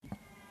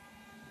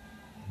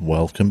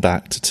Welcome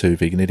back to Two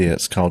Vegan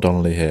Idiots. Carl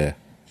Donnelly here.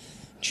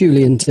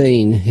 Julian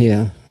Dean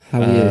here.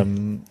 How are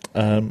you?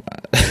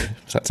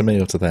 Was that to me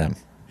or to them?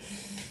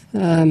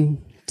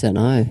 Don't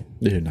know.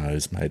 Who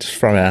knows, mate? Just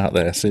throw it out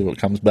there, see what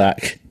comes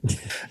back.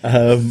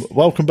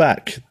 Welcome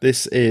back.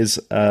 This is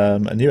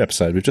a new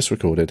episode we've just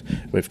recorded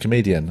with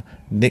comedian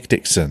Nick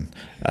Dixon.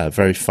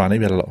 Very funny.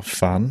 We had a lot of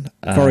fun.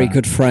 Very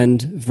good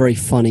friend. Very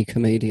funny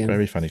comedian.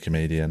 Very funny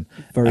comedian.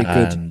 Very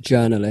good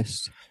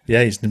journalist.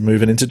 Yeah, he's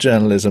moving into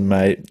journalism,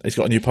 mate. He's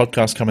got a new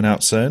podcast coming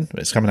out soon.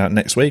 It's coming out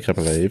next week, I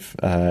believe.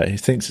 He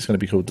thinks it's going to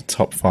be called the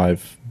Top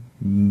 5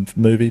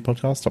 Movie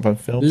Podcast, Top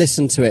 5 Films.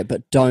 Listen to it,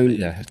 but don't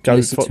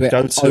listen to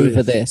it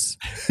over this.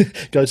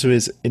 Go to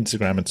his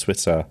Instagram and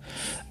Twitter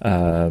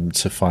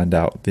to find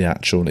out the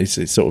actual...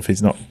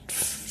 He's not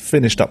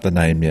finished up the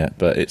name yet,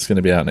 but it's going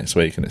to be out next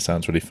week, and it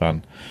sounds really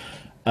fun.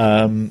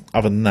 Other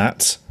than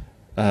that...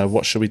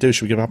 what should we do?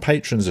 Should we give our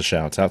patrons a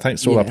shout out?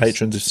 Thanks to all our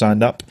patrons who've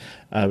signed up.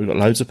 We've got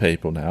loads of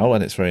people now,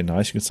 and it's very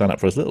nice. You can sign up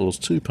for as little as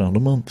 £2 a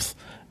month,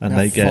 and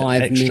they get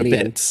extra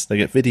bits. They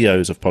get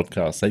videos of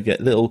podcasts. They get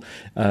little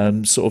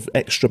sort of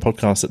extra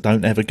podcasts that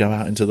don't ever go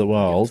out into the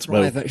world.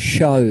 Private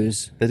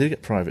shows. They do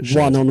get private shows.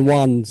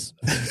 One-on-ones.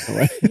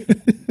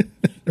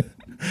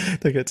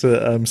 They get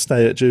to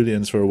stay at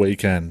Julian's for a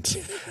weekend.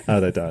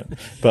 No, they don't.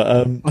 But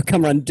I'll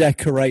come around and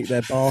decorate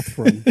their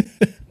bathroom.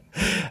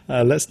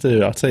 I'll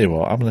tell you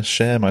what, I'm going to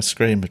share my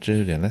screen with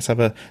Julian.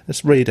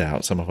 Let's read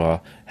out some of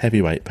our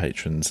heavyweight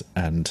patrons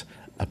and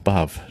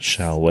above,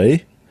 shall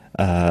we?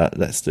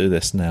 Let's do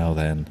this now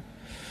then.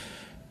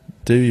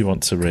 Do you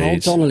want to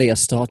read? Carl Donnelly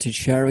has started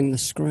sharing the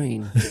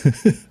screen.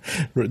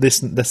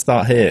 Let's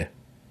start here.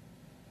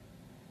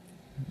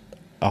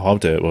 Oh, I'll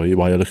do it while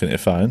you're looking at your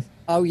phone.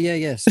 Oh,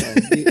 yes.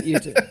 You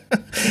do.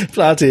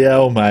 Bloody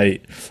hell,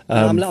 mate.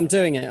 I'm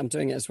doing it. I'm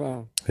doing it as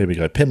well. Here we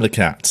go.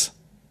 Pimlicat.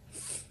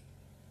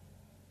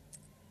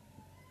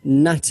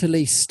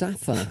 Natalie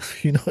Staffer.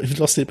 You've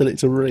lost the ability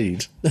to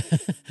read.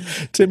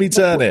 Timmy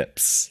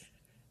Turnips.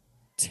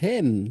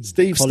 Tim.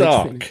 Steve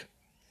Stark.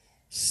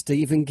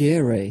 Stephen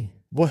Geary.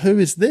 Well, who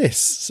is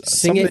this?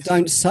 Sing It,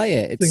 Don't Say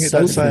It. It's Sophie.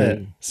 Don't Say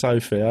It.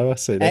 Sophie, I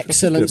see.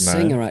 Excellent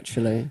singer,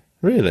 actually.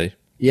 Really?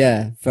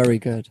 Yeah, very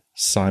good.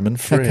 Simon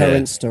Freer. Check her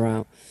Insta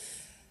out.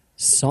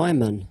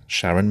 Simon.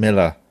 Sharon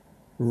Miller.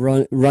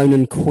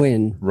 Ronan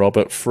Quinn.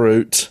 Robert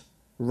Fruit.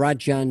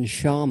 Rajan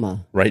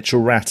Sharma.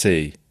 Rachel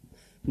Ratty.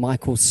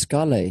 Michael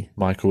Scully.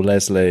 Michael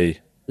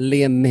Leslie.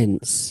 Liam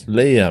Mintz.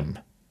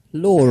 Liam.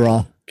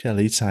 Laura.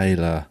 Kelly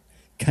Taylor.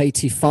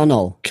 Katie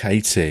Funnell.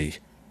 Katie.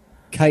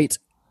 Kate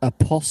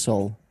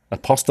Apostle.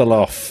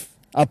 Apostoloff.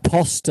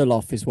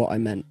 Apostoloff is what I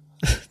meant.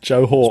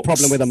 Joe Hawks.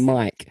 Problem with a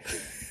mic.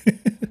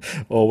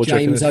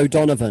 James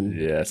O'Donovan.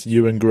 Yes.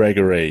 Ewan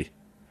Gregory.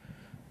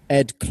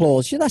 Ed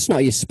Claus. Yeah, that's not how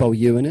you spell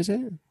Ewan, is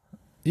it?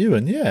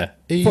 Ewan, yeah.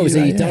 I thought it was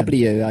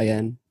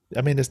E-W-A-N.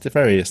 I mean, there's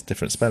various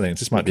different spellings.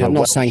 This might be. I'm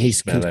not saying he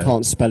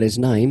can't spell his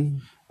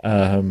name.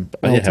 I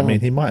mean,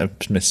 he might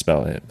have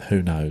misspelled it.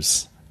 Who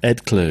knows?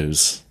 Ed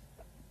Clues.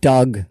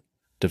 Doug.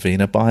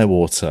 Davina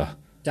Bywater.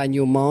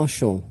 Daniel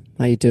Marshall.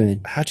 How you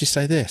doing? How do you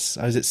say this?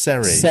 Oh, is it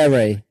Seri?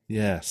 Seri.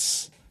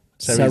 Yes.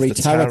 Seri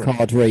tarot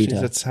card reader.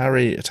 She's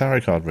a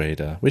tarot card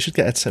reader. We should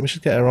get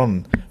her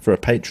on for a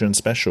Patreon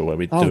special where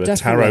we do a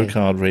tarot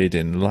card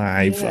reading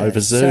live over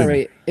Zoom.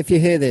 Seri, if you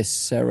hear this,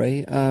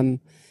 Seri,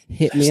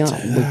 hit me up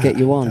and we'll get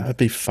you on. That would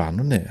be fun,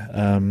 wouldn't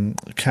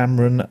it?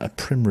 Cameron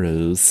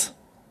Primrose.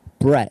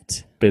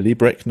 Brett. Billy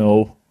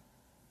Bricknell.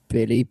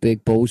 Billy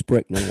Big Balls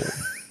Bricknell.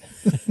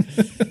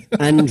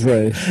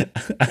 Andrew.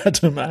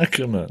 Adam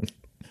Ackerman.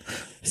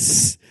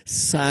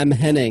 Sam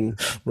Henning.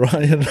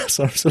 Ryan.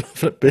 Sorry,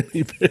 at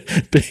Billy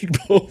Big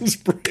Balls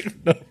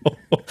Bricknell.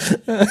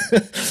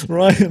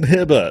 Ryan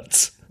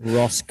Hibbert.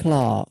 Ross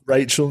Clark.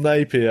 Rachel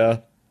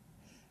Napier.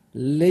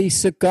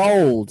 Lisa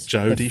Gold.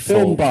 Jodie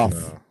Film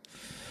buff.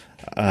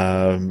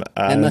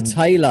 Emma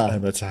Taylor.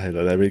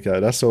 There we go.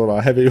 That's all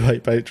our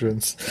heavyweight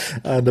patrons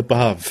and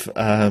above.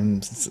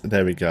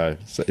 There we go.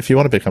 So if you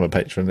want to become a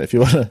patron, if you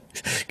want to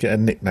get a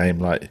nickname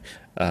like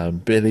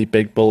Billy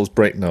Big Balls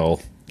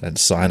Bricknell, then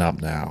sign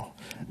up now.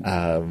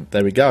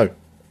 There we go.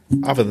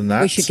 Other than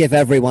that, we should give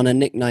everyone a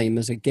nickname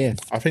as a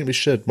gift. I think we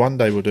should. One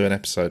day we'll do an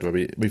episode where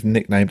we've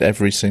nicknamed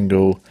every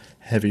single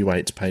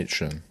heavyweight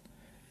patron.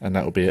 And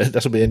that'll be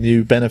a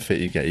new benefit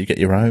you get. You get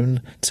your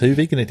own Two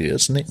Vegan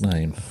Idiots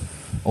nickname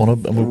for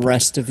the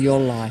rest of your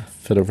life.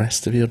 For the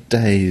rest of your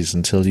days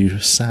until you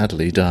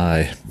sadly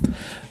die.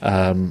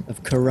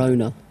 Of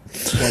Corona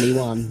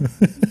 21.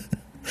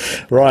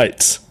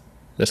 Right.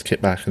 Let's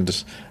kick back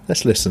and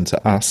let's listen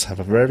to us have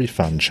a very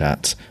fun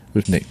chat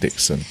with Nick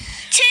Dixon.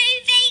 Two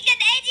Vegan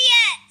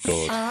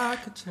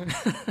Idiots!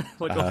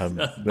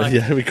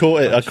 Yeah, we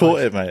caught it. I caught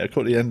it, mate. I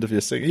caught the end of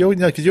your singing.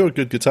 Because you're a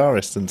good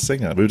guitarist and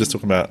singer. We were just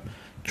talking about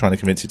trying to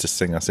convince you to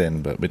sing us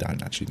in, but we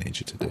don't actually need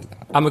you to do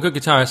that. I'm a good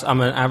guitarist.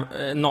 I'm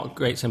a not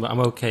great singer, but I'm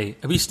okay.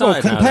 Have we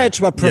started now? Compared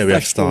to a professional we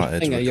have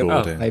started singer,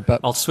 recording. Okay, but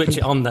I'll switch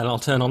it on then. I'll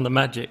turn on the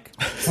magic.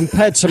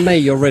 Compared to me,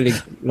 you're really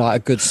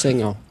like a good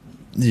singer.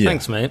 Yeah.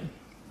 Thanks, mate.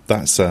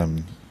 That's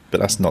but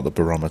that's not the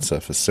barometer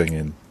for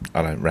singing,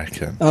 I don't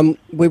reckon.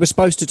 We were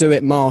supposed to do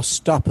it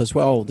masked up as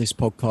well, this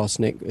podcast,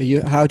 Nick.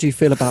 How do you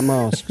feel about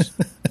masks?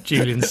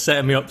 Julian's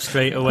setting me up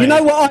straight away. You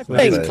know what I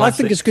think? Classic. I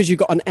think it's because you've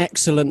got an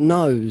excellent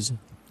nose.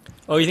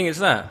 Oh, you think it's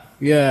that?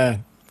 Yeah.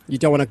 You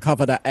don't want to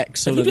cover that Have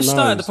excellent you just nose.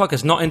 started the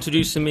podcast not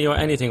introducing me or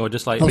anything, or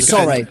just like... Oh,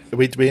 sorry.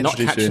 We Not introduced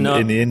you catching up,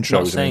 in the intro.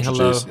 not we saying hello.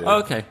 introduced you. Oh,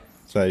 okay.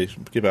 So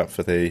give up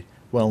for the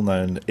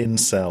well-known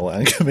incel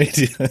and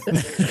comedian.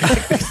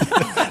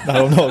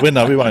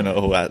 No, we won't at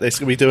all.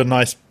 We do a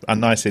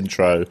nice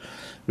intro.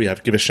 We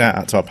give a shout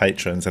out to our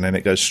patrons, and then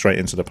it goes straight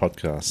into the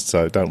podcast.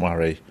 So don't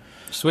worry.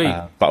 Sweet.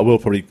 But I will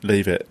probably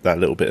leave it that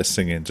little bit of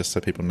singing just so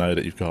people know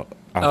that you've got.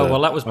 Other,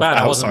 well, that was bad.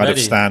 I wasn't outside of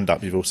ready.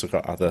 stand-up, you've also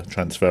got other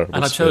transferable.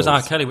 And I chose skills.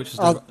 R. Kelly, which is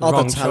the Other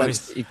wrong talents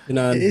choice. that you can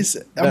earn. It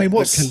is. I mean,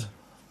 what's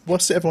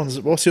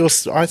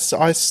yours?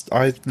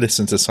 I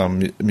listen to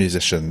some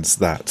musicians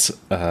that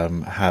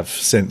have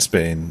since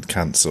been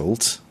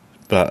cancelled,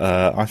 but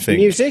I think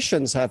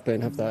Musicians have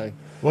been, have they?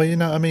 well, you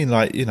know what I mean.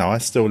 Like, you know, I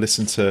still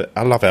listen to.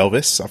 I love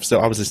Elvis.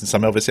 I was listening to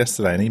some Elvis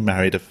yesterday, and he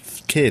married a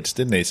kid,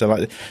 didn't he? So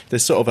like,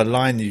 there's sort of a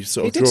line you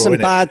sort He of did draw some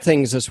in bad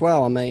things as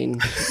well. I mean,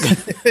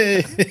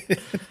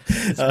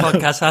 This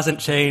podcast hasn't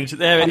changed.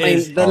 There I it mean,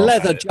 is. the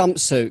leather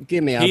jumpsuit.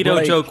 Give me a Pedo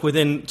break. joke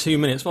within 2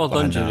 minutes. Well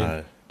done, I Julian.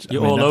 know.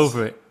 You're I mean, all that's-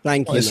 over it.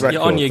 Thank you. It's mate.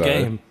 You're on your record,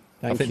 though. game.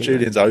 I Thank think you,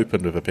 Julian's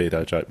opened with a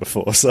pedo joke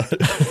before, so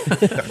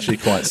actually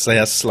quite. He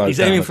has slowed He's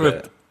down aiming a for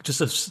bit.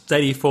 just a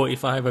steady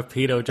 45 of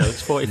pedo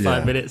jokes. 45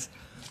 Yeah. minutes.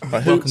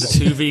 But Welcome to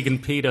two vegan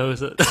pedos.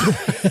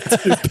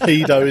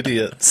 pedo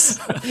idiots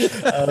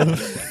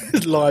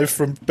live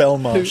from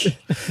Belmarsh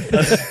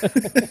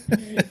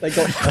They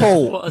got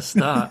caught. What a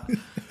start.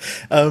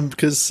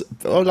 because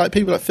like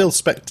people like Phil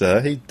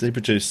Spector, he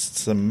produced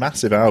some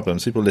massive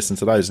albums. People listen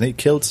to those, and he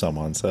killed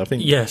someone. So I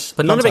think Yes,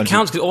 but none of it sometimes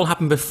counts because it all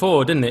happened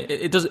before, didn't it?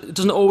 It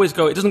doesn't always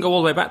go. It doesn't go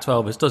all the way back to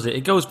Elvis, does it?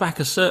 It goes back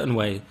a certain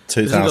way. It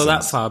doesn't go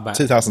that far back.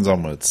 2000s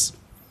onwards.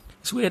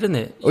 It's weird, isn't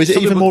it? Or is it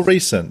Some even people- more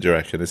recent? Do you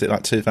reckon? Is it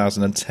like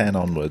 2010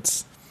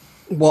 onwards?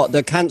 What,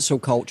 the cancel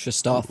culture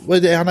stuff?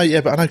 Well, yeah, I know.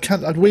 Yeah, but I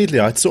know. Weirdly,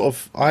 I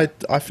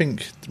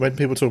think when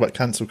people talk about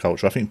cancel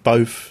culture, I think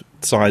both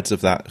sides of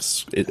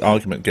that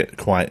argument get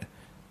quite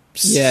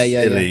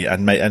silly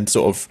and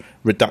sort of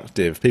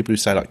reductive. People who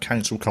say like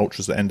cancel culture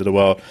is the end of the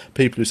world.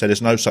 People who say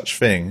there's no such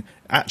thing.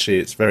 Actually,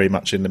 it's very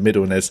much in the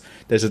middle, and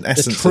there's an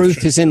essence. The truth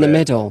of is in the to it,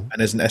 middle. and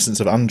there's an essence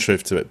of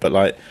untruth to it. But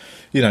like,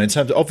 you know, in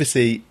terms of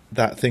obviously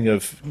that thing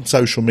of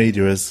social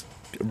media has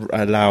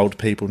allowed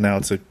people now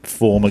to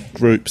form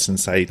groups and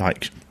say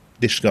like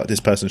this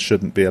person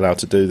shouldn't be allowed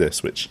to do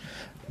this, which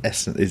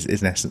is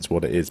in essence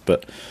what it is.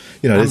 But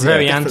you know, I'm there's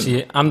very different- anti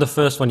it. I'm the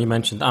first one you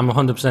mentioned. I'm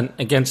 100%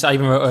 against it. I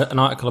even wrote an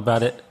article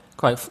about it.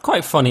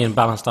 Quite funny and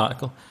balanced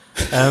article.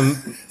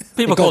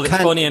 People call it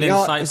funny and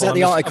insightful. Is that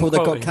the I'm article that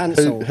got quoting.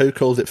 cancelled? Who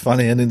called it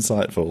funny and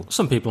insightful?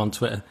 Some people on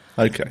Twitter.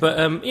 Okay.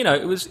 But, you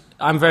know,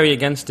 I'm very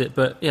against it.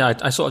 But, yeah,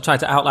 I sort of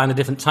tried to outline the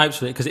different types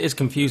of it because it is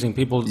confusing.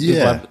 People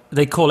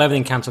they call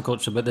everything cancel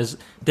culture, but there's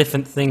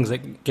different things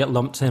that get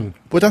lumped in.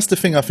 Well, that's the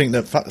thing. I think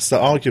that's the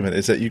argument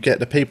is that you get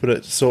the people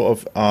that sort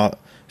of are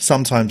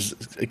sometimes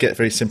get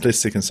very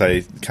simplistic and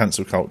say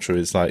cancel culture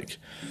is like,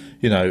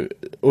 you know,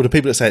 or the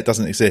people that say it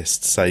doesn't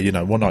exist say, you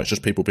know, well, no, it's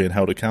just people being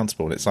held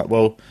accountable. And it's like,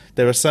 well,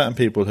 there are certain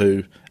people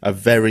who are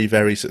very,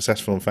 very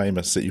successful and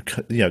famous that you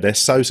know, they're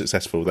so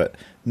successful that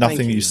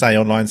nothing you say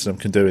online to them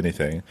can do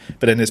anything.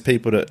 But then there's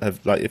people that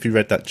have, like, if you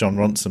read that John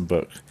Ronson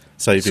book,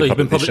 So You've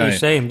Been Publicly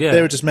Shamed, yeah.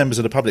 They were just members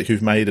of the public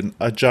who've made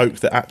a joke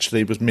that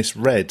actually was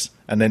misread,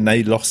 and then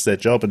they lost their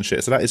job and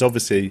shit. So that is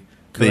obviously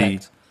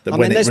Correct. I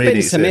mean, there's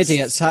been some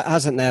idiots,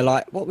 hasn't there?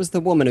 Like, what was the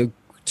woman who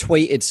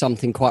tweeted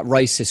something quite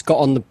racist, got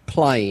on the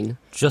plane,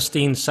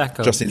 Justine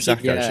Sacco. Justine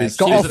Sacco. got was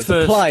off the the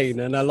first- plane,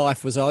 and her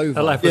life was over.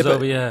 Her life was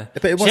over, yeah.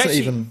 But it She wasn't actually-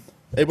 even.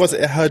 It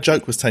wasn't. Her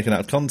joke was taken out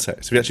of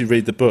context. If you actually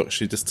read the book,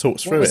 she just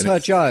talks What through was it. her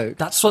joke?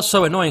 That's what's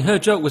so annoying. Her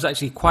joke was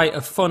actually quite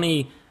a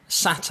funny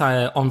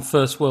satire on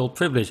first world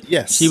privilege.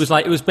 Yes. She was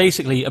like, it was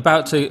basically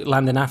about to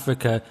land in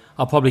Africa,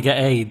 I'll probably get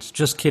AIDS.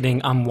 Just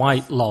kidding, I'm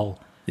white, lol.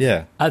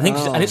 Yeah. I think,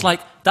 and it's like,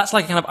 that's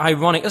like kind of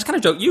ironic. That's the kind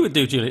of joke you would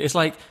do, Julie. It's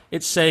like,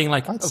 it's saying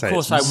like, I'd of say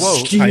course it's I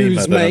won't. Excuse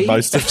tamer than me?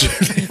 most of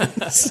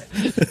Julian's.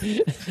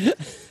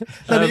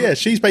 No, but yeah,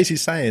 she's basically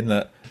saying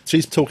that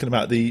she's talking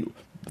about the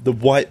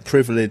white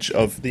privilege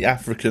of the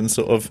African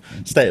sort of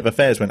state of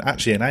affairs when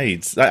actually in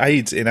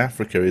AIDS in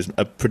Africa is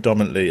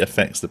predominantly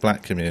affects the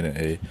black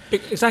community.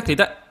 Exactly.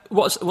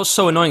 What's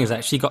so annoying is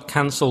that she got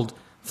cancelled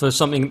for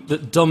something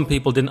that dumb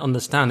people didn't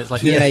understand. It's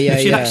like, Yeah. if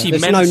she'd actually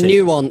There's meant no it,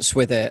 nuance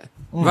with it.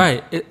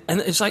 right? And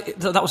it's like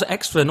that was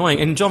extra annoying.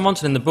 And John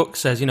Monson in the book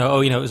says, it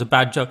was a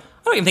bad joke.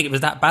 I don't even think it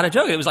was that bad a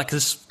joke. It was like a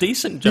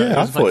decent joke. Yeah, it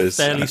I was thought like it a was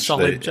fairly actually-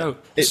 solid joke.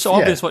 It's it's- so yeah.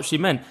 obvious what she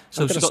meant.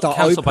 So I'm she gonna got start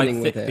cancelled by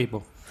opening with thick it.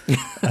 people.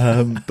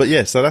 But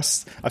yeah, so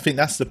I think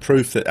that's the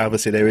proof that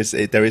obviously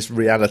there is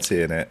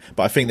reality in it.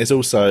 But I think there's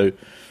also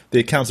the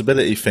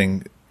accountability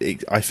thing.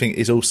 I think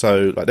is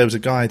also like there was a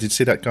guy. Did you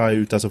see that guy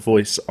who does a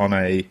voice on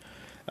a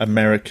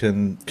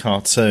American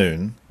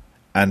cartoon,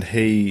 and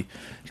he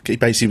he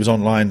basically was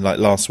online like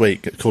last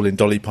week calling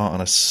Dolly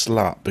Parton a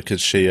slut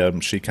because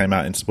she came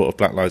out in support of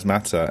Black Lives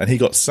Matter, and he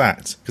got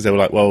sacked because they were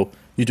like, well,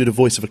 you do the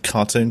voice of a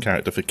cartoon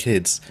character for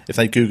kids. If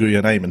they Google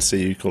your name and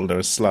see you calling her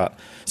a slut,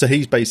 so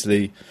he's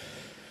basically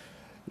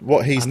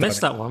what he's done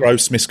that one.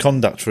 Gross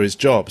misconduct for his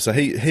job. So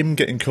him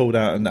getting called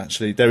out, and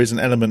actually there is an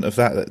element of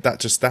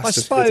that's just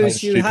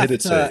suppose you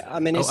stupidity. have to. I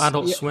mean,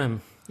 Adult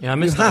Swim. Yeah, I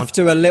you missed that have one.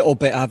 to a little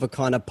bit have a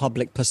kind of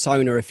public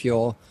persona if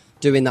you're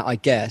doing that, I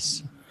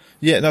guess.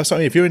 Yeah, no, so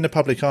if you're in the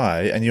public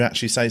eye and you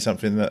actually say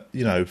something that,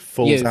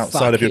 falls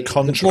outside of your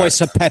contract. The voice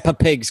of Peppa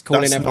Pig's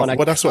calling everyone a cunt.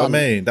 Well, that's what I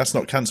mean. That's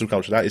not cancel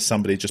culture. That is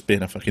somebody just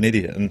being a fucking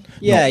idiot. And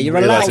you're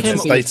allowed to be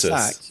status.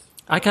 sacked.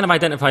 I kind of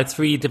identified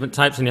 3 different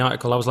types in the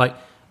article. I was like,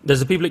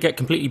 there's the people that get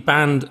completely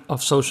banned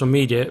off social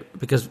media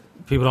because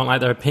people don't like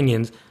their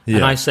opinions. Yeah.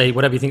 And I say,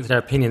 whatever you think of their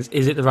opinions,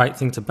 is it the right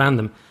thing to ban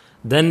them?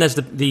 Then there's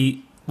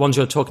the ones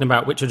you're talking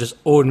about, which are just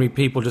ordinary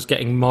people just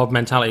getting mob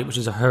mentality, which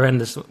is a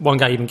horrendous. One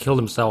guy even killed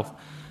himself.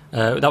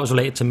 That was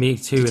related to Me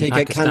Too. Did he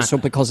get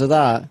cancelled because of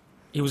that?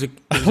 He was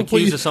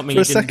accused of something.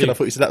 For a he didn't second, do. I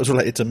thought you said that was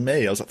related to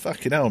me. I was like,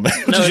 "Fucking hell, man!"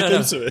 No.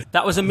 Into it?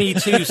 That was a Me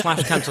Too /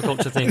 cancel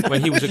culture thing where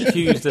he was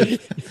accused of.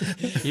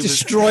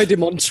 Destroyed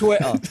him on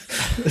Twitter.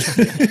 Just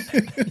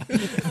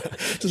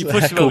You a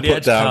pushed him heckle over the put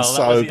edge, down Carl. That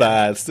so was-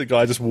 bad. The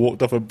guy just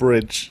walked off a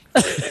bridge.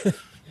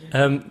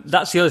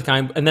 That's the other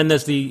kind, and then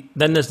there's the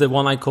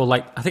one I call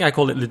I think I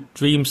call it the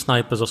dream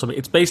snipers or something.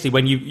 It's basically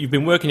when you've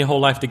been working your whole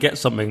life to get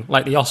something,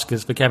 like the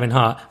Oscars for Kevin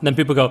Hart, and then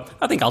people go,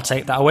 I think I'll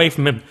take that away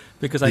from him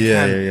because I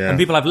can. Yeah. And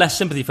people have less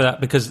sympathy for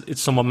that because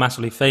it's someone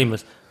massively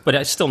famous, but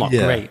it's still not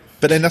great.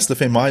 But then that's the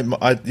thing. I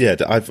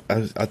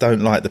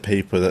don't like the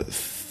people that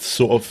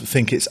sort of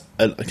think it's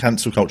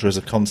cancel culture as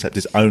a concept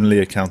is only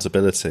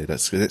accountability.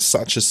 It's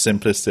such a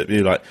simplistic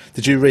view. Like,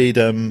 did you read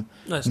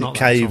Nick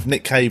Cave?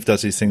 Nick Cave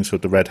does these things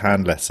called the Red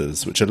Hand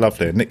Letters, which are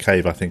lovely. And Nick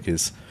Cave, I think,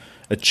 is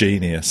a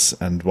genius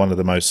and one of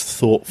the most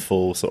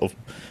thoughtful, sort of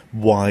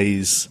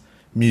wise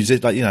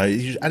music. Like,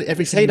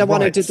 everything. He the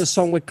one who did the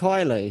song with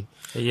Kylie.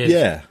 He is.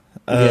 Yeah.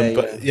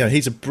 But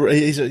he's a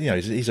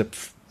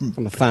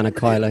I'm a fan of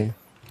Kylie.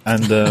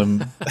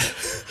 and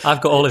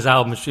I've got all his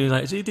albums. She's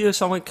like, does he do a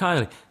song with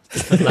Kylie?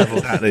 Level.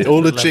 exactly.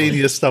 All the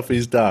genius stuff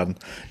he's done.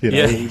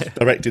 Yeah. He's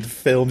directed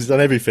films, he's done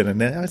everything.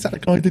 And is that the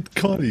guy who did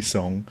Kylie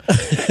song?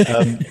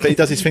 But he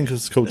does these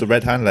things called the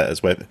Red Hand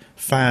Letters, where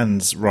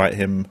fans write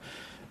him,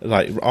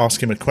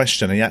 ask him a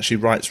question, and he actually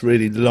writes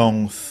really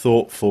long,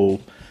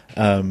 thoughtful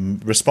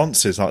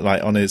responses,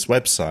 like on his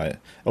website.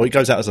 Or he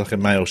goes out as like a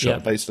mail shot. Yeah.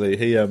 Basically,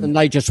 he And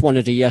they just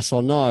wanted a yes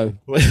or no.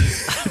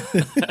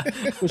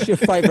 What's your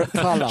favourite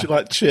colour? do you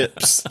like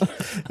chips?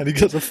 And he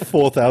gets a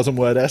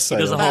 4,000-word essay.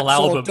 There's a on whole Cats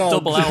or album, dogs?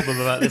 double album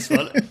about this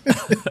one.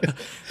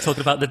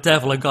 Talking about the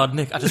devil and God,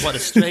 Nick. I just want a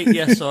straight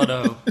yes or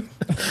no.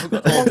 I've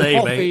got all day,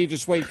 Coffee mate.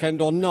 this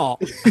weekend or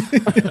not?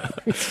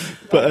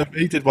 But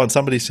he did one.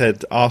 Somebody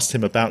asked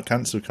him about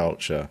cancel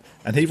culture,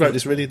 and he wrote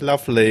this really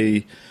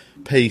lovely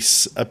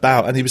piece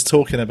about, and he was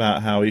talking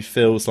about how he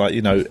feels like,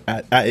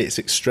 at its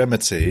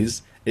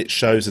extremities, it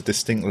shows a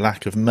distinct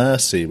lack of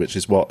mercy, which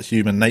is what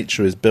human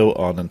nature is built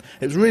on, and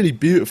it was really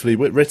beautifully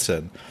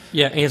written.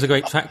 Yeah, he has a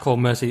great track called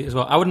Mercy as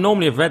well. I would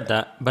normally have read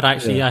that, but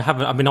actually I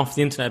haven't. I've been off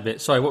the internet a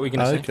bit. Sorry, what were you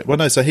going to say? Well,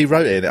 no, so he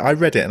wrote it, I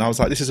read it, and I was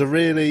like, this is a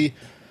really,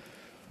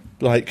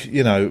 not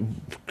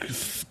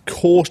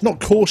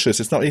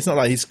cautious. It's not. He's not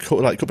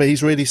like but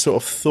he's really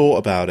sort of thought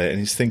about it, and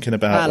he's thinking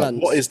about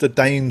what is the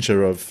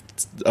danger of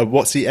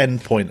what's the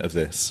end point of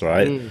this,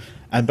 right?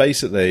 And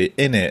basically,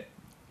 in it,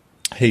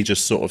 he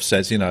just sort of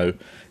says,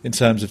 in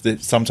terms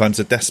of sometimes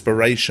the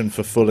desperation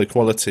for full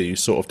equality, you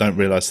sort of don't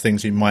realise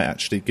things you might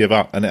actually give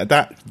up. And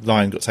that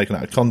line got taken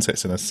out of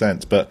context in a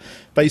sense, but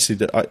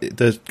basically,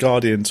 the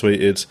Guardian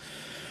tweeted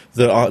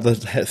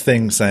the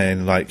thing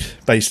saying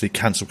basically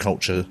cancel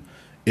culture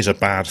is a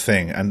bad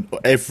thing, and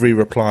every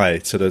reply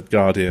to the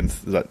Guardian,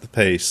 the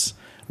piece,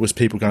 was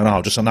people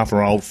going, just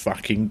another old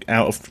fucking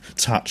out of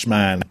touch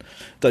man.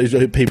 Those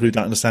people who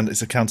don't understand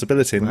its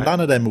accountability, and none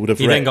of them would have.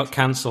 He then got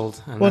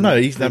cancelled. Well, no,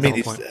 I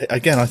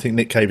think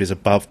Nick Cave is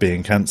above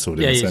being cancelled.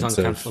 Yeah, in he's the sense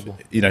of,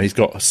 uncancelable. he's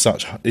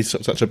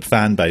got such a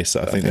fan base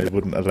that I think they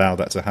wouldn't allow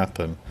that to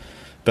happen.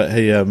 But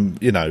he,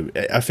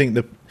 I think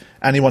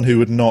anyone who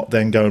would not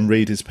then go and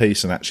read his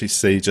piece and actually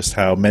see just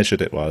how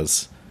measured it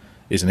was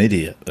is an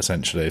idiot,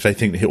 essentially. If they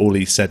think all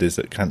he said is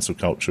that cancel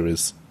culture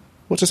is...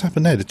 What just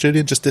happened there? Did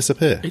Julian just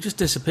disappear? He just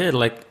disappeared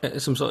like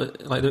some sort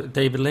of... like the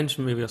David Lynch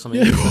movie or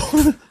something.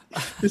 Yeah.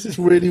 This is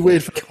really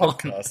weird for the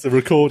podcast, the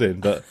recording,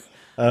 but...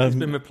 He's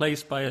been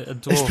replaced by a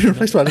dog. It's been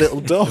replaced by a little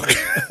dog.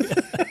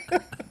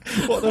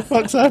 What the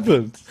fuck's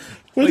happened?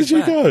 Where did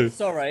you go?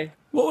 Sorry.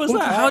 What was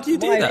that? How do you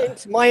do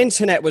that? My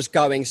internet was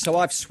going, so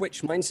I've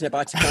switched my internet, but I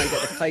had to go and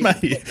get the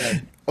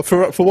cable.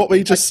 Mate, for what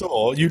we just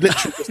saw, you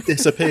literally just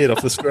disappeared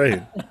off the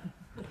screen.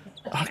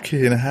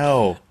 Fucking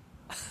hell.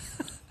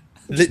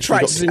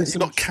 Literally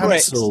got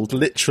cancelled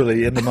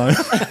literally in the moment.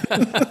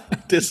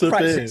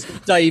 disappeared. Practice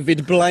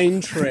David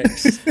Blaine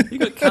tricks. You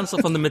got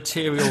cancelled from the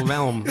material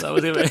realm. That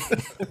was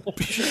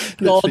it.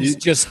 God's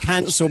just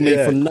cancelled me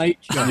from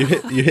nature.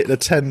 You hit the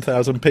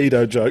 10,000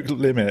 pedo joke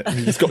limit. And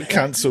you just got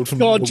cancelled from.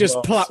 God the just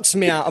world. plucks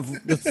me out of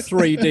the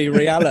 3D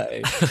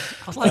reality. I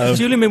was like, has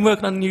Julian been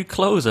working on a new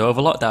closer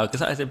over lockdown? Because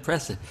that is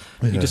impressive.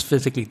 You just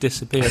physically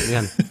disappear at the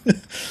end.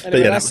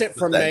 Anyway, that's it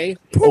from me.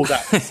 All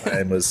that was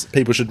saying was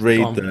people should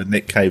read the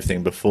Nick Cave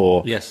thing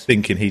before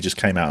thinking he just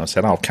came out and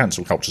said, "Oh,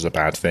 cancel culture's a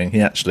bad thing."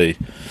 He actually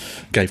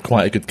gave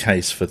quite a good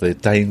case for the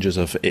dangers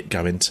of it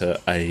going to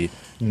a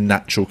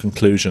natural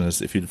conclusion,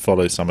 as if you'd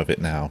follow some of it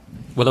now.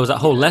 Well, there was that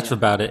whole letter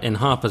about it in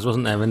Harper's,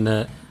 wasn't there?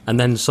 And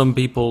then some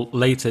people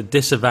later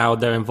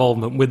disavowed their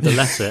involvement with the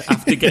letter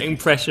after getting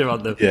pressure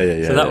on them.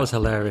 Yeah. So that was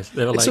hilarious.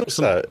 They were It's like,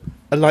 also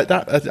like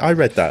that. I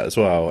read that as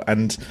well,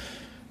 and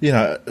you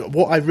know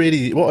what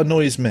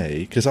annoys me,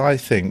 because I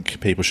think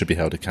people should be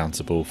held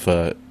accountable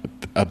for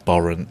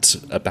abhorrent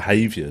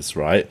behaviours,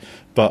 right?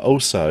 But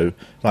also,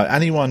 like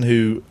anyone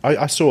who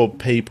I saw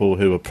people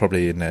who were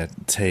probably in their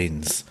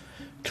teens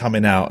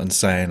coming out and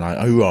saying like,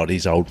 "Oh,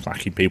 these old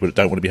fucking people that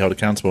don't want to be held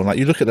accountable." And like,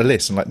 you look at the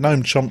list, and like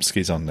Noam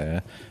Chomsky's on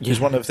there, who's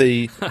one of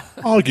the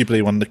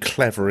arguably one of the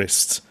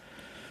cleverest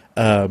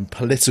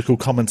political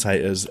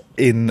commentators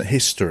in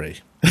history.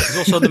 he's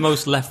also the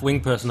most left-wing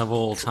person of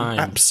all time.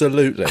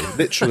 Absolutely,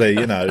 literally,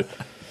 you know.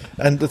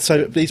 And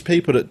so these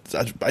people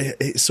that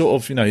it's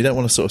sort of, you know, you don't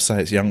want to sort of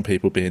say it's young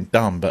people being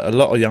dumb, but a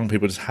lot of young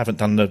people just haven't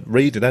done the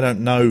reading. They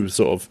don't know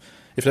sort of,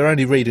 if they're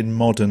only reading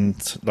modern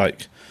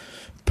like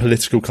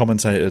political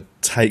commentator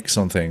takes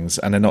on things,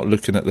 and they're not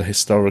looking at the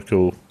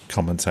historical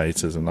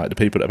commentators and like the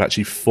people that have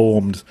actually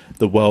formed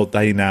the world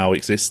they now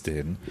exist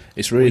in.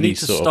 It's really we need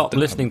to sort stop of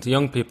listening to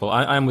young people.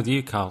 I'm with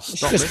you, Carl.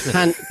 Stop Just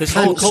listening. This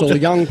whole cancel culture,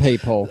 young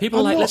people. people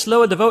are like, let's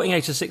lower the voting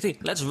age to 16.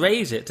 Let's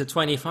raise it to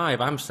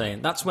 25. I'm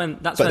saying that's when.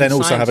 But then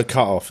also have a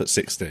cut off at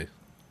 60.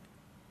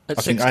 I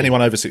think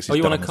anyone over 60. Oh,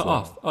 you want to cut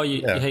off? Oh,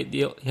 you hate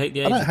the age?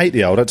 I don't hate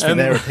the old. I just think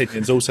their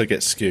opinions also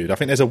get skewed. I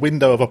think there's a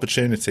window of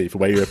opportunity for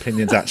where your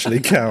opinions actually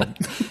count.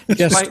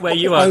 Just right where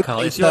you are,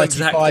 Carl. It's your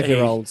exact age.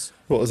 35-year-olds.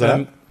 What was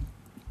that,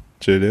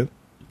 Julian?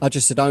 I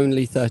just said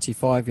only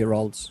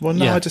 35-year-olds. Well,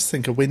 no, Yeah. I just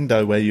think a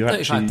window where you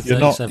actually 35 to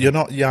 37. you're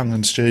not young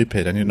and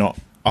stupid, and you're not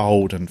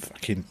old and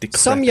fucking decrepit.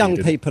 Some young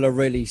people are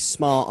really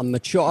smart and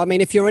mature. I mean,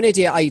 if you're an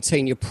idiot at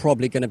 18, you're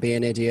probably going to be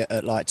an idiot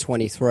at like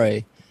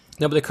 23.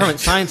 No, but the current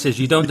science is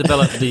you don't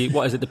develop the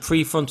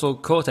prefrontal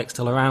cortex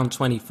till around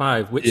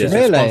 25, which is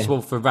Really?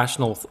 responsible for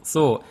rational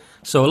thought.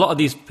 So a lot of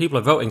these people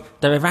are voting.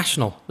 They're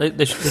irrational.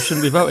 They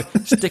shouldn't be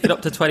voting. Stick it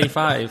up to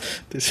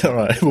 25. It's all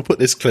right. We'll put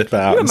this clip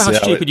out. Remember and how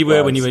see stupid it you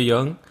were when goes. you were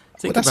young?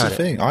 Think Well, that's about the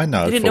thing. I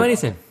know. You didn't know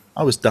anything.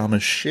 I was dumb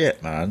as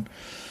shit, man.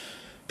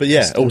 But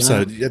yeah,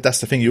 also that's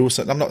the thing. You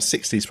also, I'm not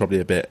 60 is probably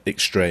a bit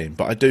extreme,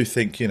 but I do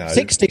think, you know,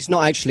 60's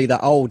not actually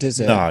that old, is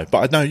it? No, but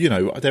I know, you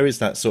know, there is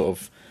that sort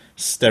of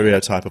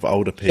stereotype of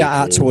older people. Shout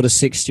out to all the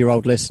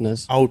 60-year-old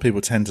listeners. Old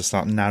people tend to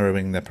start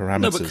narrowing their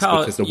parameters but Carl,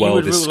 because the you world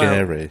would is rule out-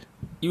 scary.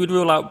 You would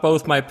rule out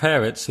both my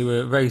parents, who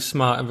were very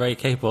smart and very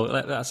capable.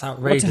 That's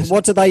outrageous.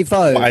 What do they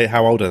vote? Hey,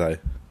 how old are they?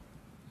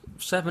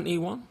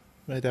 71?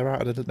 They're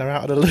out of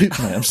the loop,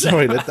 mate. I'm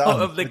sorry, they're dumb.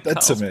 Out of the They're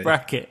dead to cut-off me.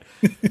 bracket.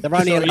 They're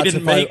only Sorry, you allowed to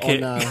didn't vote make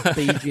it. on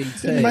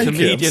BGT. Didn't make it.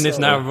 Comedian I'm is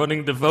now sorry.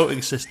 running the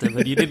voting system,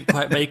 and you didn't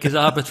quite make his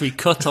arbitrary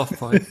cut-off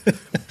point.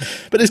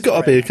 But there's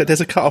got to be there's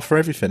a cut off for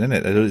everything, isn't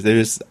it? There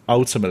is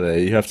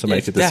ultimately you have to make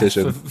It's a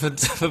decision.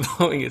 death. For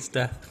voting, it's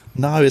death.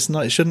 No, it's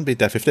not. It shouldn't be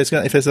deaf. If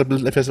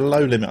there's a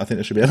low limit, I think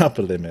there should be an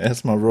upper limit.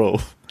 That's my rule.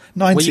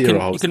 Well, you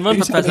 90-year-olds. can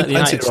run for president of the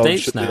United 90-year-olds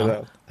States should be now.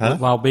 allowed. Huh?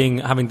 While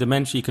having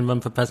dementia, you can run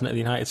for president of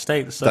the United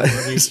States. So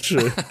That is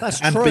true.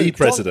 That's and true. be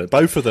president.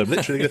 Both of them.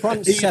 Literally.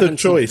 Trump's Either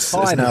choice is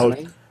 75, now.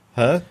 isn't he?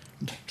 Huh?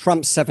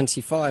 Trump's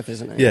 75,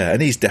 isn't he? Yeah,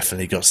 and he's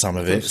definitely got some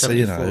of it. So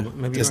you 74, know, but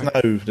maybe there's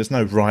you're there's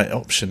no right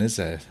option, is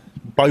there?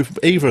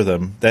 Either of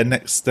them. The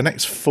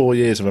next 4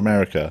 years of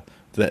America,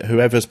 that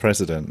whoever's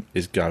president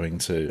is going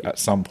to at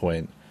some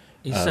point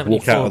He's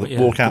walk 74, out of but yeah,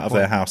 walk out good of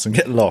their point. house and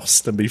get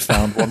lost and be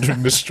found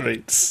wandering the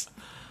streets.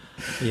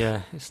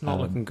 Yeah, it's not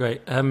looking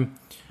great. Anyway,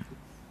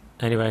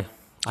 I Anyway,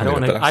 don't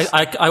want but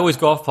to. I always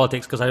go off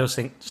politics because I always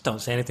think, just don't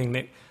say anything,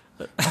 Nick.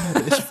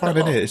 It's fun,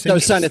 isn't it? It's Don't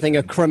say interesting. anything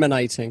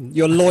incriminating.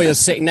 Your lawyer's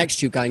sitting next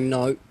to you going,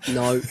 no,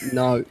 no,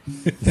 no.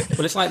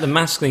 Well, it's like the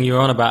mask thing you're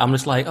on about. I'm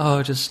just like,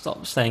 oh, just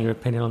stop saying your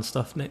opinion on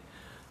stuff, Nick.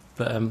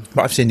 But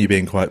But I've seen you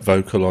being quite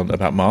vocal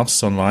about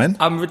masks online.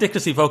 I'm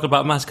ridiculously vocal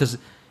about masks because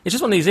it's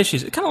just one of these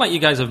issues. It's kind of like you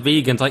guys are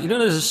vegans. Like, you know,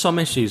 there's some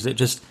issues that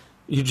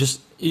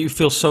you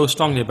feel so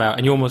strongly about,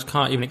 and you almost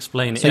can't even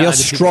explain it. So Yeah, you're I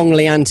just-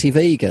 strongly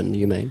anti-vegan,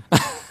 you mean?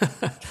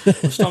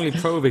 I'm strongly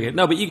pro-vegan.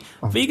 No, but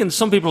vegans,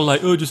 some people are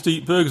like, oh, just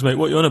eat burgers, mate,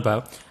 what are you on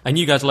about? And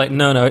you guys are like,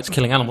 no, it's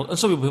killing animals. And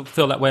some people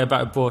feel that way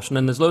about abortion,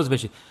 and there's loads of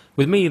issues.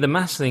 With me, the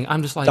mask thing,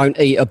 I'm just like... Don't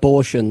eat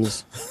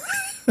abortions.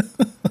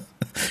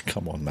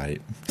 Come on,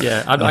 mate.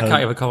 Yeah, I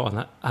can't even comment on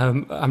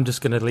that. I'm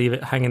just going to leave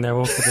it hanging there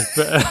awkwardly.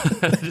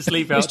 But just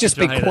leave it out Let's just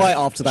to be dry quiet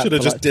there. after that Should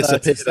have for just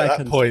like 30 disappeared at that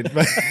seconds.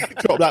 point.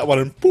 Drop that one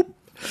and boop.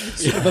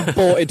 Should have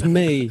aborted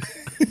me.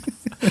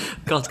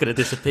 God's going to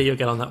disappear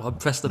again on that one.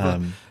 Press the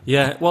button.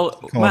 Yeah, well,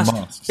 Come on, masks,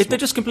 masks. if they're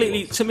just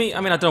completely, to me,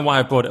 I mean, I don't know why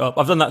I brought it up.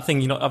 I've done that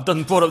thing, brought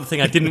up the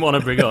thing I didn't want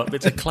to bring up.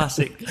 It's a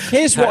classic.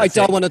 Here's what I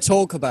don't want to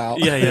talk about.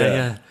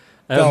 Yeah.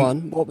 Go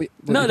on.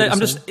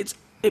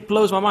 It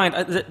blows my mind.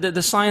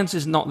 The science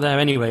is not there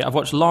anyway. I've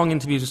watched long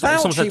interviews.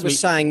 Someone said Fauci to was me,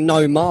 saying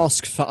no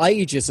mask for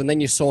ages, and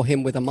then you saw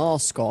him with a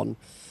mask on.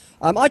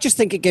 I just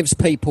think it gives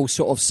people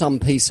sort of some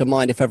peace of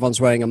mind if everyone's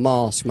wearing a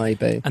mask,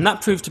 maybe. and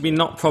that proved to be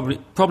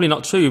probably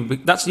not true.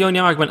 That's the only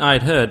argument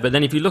I'd heard. But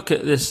then if you look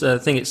at this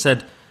thing, it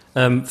said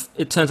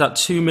it turns out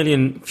 2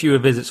 million fewer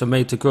visits were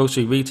made to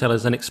grocery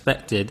retailers than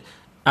expected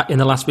in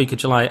the last week of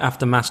July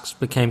after masks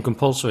became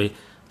compulsory.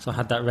 So I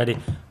had that ready.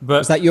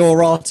 But Is that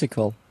your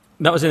article?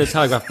 that was in the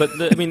Telegraph. But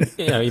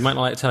you might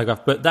not like the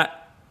Telegraph, but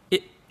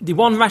the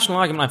one rational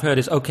argument I've heard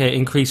is, okay, it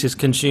increases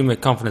consumer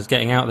confidence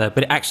getting out there,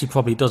 but it actually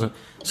probably doesn't.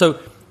 So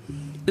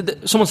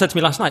someone said to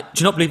me last night,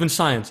 do you not believe in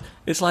science?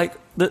 It's like,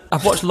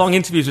 I've watched long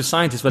interviews with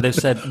scientists where they've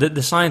said that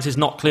the science is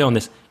not clear on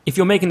this. If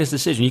you're making this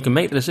decision, you can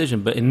make the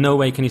decision, but in no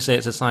way can you say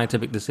it's a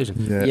scientific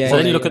decision. So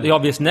then you look at the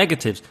obvious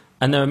negatives,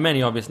 and there are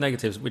many obvious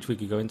negatives, which we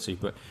could go into,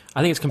 but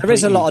I think it's completely... There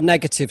is a lot of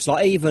negatives,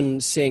 like even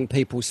seeing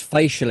people's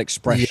facial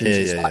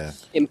expressions.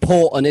 It's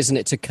important, isn't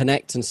it, to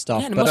connect and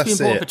stuff. Yeah, and it must be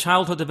important for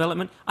childhood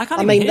development. I can't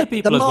I even mean, hear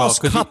people as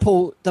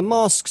well. The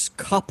masks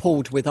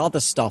coupled with other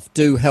stuff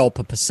do help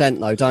 1%,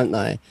 though, don't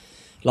they?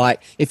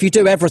 Like, if you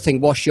do everything,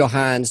 wash your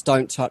hands,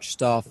 don't touch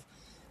stuff,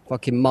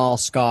 fucking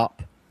mask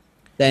up,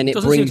 then it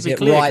brings it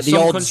right, the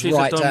odds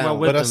right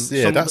down.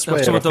 Some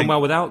have done well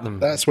without them.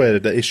 That's where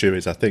the issue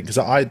is, I think, because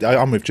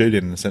I'm with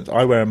Julian in the sense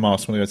I wear a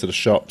mask when I go to the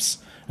shops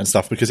and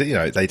stuff because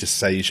they just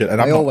say you should.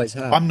 And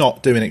I'm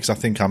not doing it because I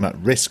think I'm at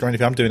risk or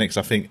anything. I'm doing it because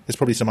I think there's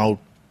probably some old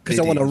because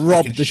I want to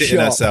rob the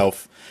shop.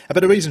 Herself. But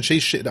the reason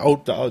she's shitting,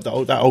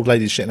 that old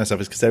lady's shitting herself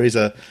is because there is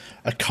a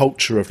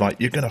culture of like,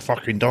 you're going to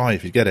fucking die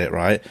if you get it,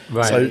 right?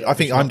 So I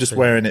think I'm just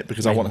wearing it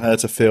because I want her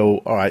to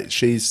feel, all right,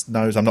 she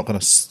knows I'm not going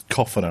to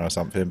cough on her or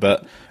something.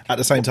 But at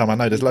the same time, I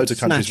know there's loads of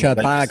countries... Snatch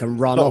her bag and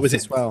run off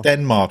as well.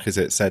 Denmark, as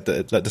it said,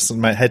 that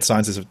the head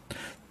scientist of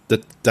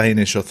the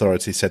Danish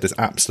authority said there's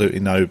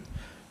absolutely no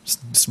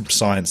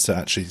science to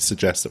actually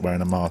suggest that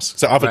wearing a mask.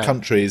 So other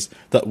countries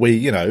that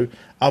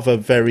other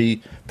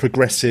very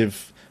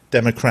progressive...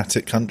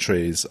 democratic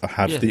countries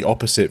have the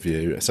opposite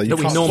view. So you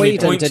we normally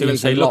point to and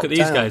say, look at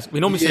these guys.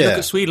 We normally say, look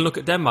at Sweden, look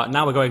at Denmark.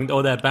 Now we're going,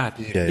 oh, they're bad.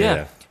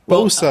 Yeah. But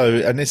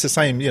also, and it's the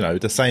same,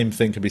 the same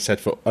thing can be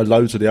said for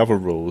loads of the other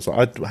rules.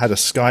 I had a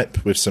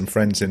Skype with some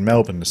friends in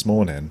Melbourne this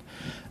morning,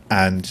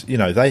 and,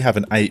 they have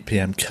an 8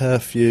 p.m.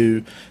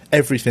 curfew.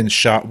 Everything's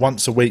shut.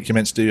 Once a week, you're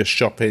meant to do your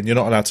shopping. You're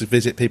not allowed to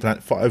visit people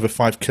over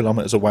 5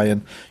 kilometres away,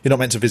 and you're not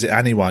meant to visit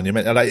anyone.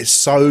 It's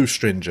so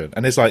stringent.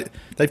 And it's like,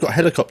 they've got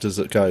helicopters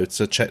that go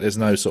to check there's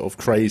no sort of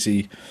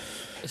crazy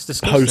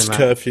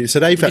post-curfew. So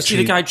they've Did you see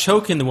the guy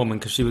choking the woman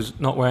because she was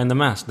not wearing the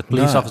mask? The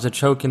police officer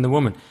choking the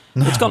woman.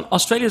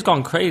 Australia's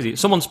gone crazy.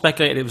 Someone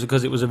speculated it was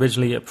because it was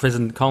originally a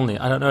prison colony.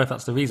 I don't know if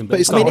that's the reason, but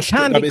it's not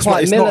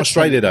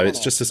Australia though. It's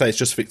just to say it's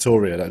just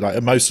Victoria.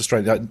 Like most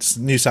Australia,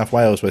 New South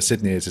Wales, where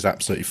Sydney is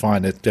absolutely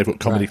fine. They've got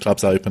comedy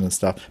clubs open and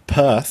stuff.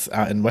 Perth,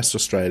 out in West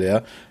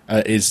Australia,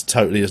 is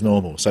totally as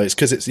normal. So it's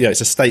because it's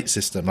a state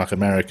system like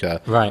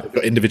America. Right.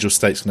 Individual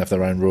states can have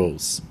their own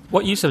rules.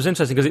 What you said was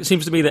interesting because it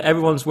seems to me that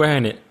everyone's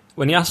wearing it.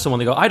 When you ask someone,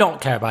 they go, I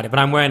don't care about it, but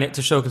I'm wearing it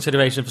to show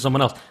consideration for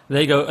someone else.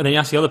 They go, and then you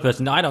ask the other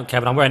person, no, I don't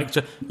care, but I'm wearing it.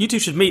 You two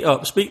should meet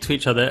up, speak to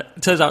each other.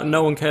 It turns out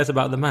no one cares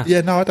about the mask.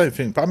 Yeah, no, I don't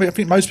think. But I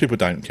think most people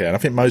don't care. I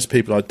think most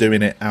people are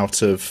doing it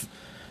out of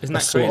a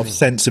sort of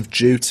sense of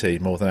duty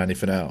more than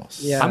anything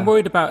else. Yeah. I'm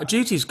worried about,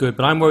 duty's good,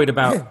 but I'm worried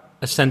about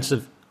a sense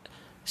of,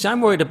 I'm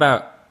worried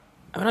about,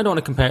 I don't want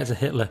to compare it to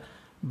Hitler,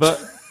 but...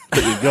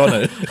 But you're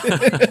gonna.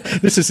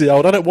 This is the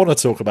old, I don't want to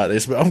talk about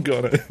this, but I'm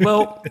gonna.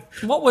 Well,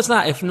 what was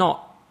that if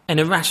not an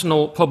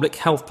irrational public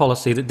health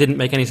policy that didn't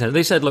make any sense?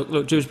 They said,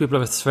 look, Jewish people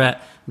are a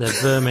threat, they're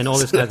vermin, all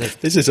this kind of thing.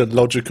 This is a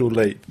logical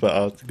leap,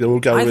 but we'll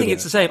go with it. I think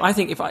it's the same. I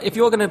think if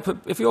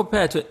you're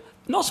prepared to,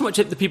 not so much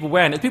the people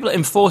wearing it, the people that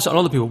enforce it on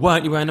other people, why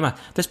aren't you wearing the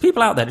mask? There's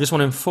people out there that just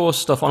want to enforce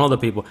stuff on other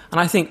people. And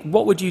I think,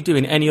 what would you do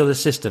in any other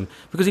system?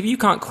 Because if you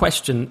can't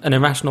question an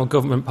irrational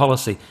government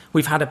policy,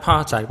 we've had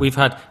apartheid, we've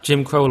had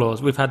Jim Crow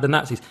laws, we've had the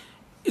Nazis.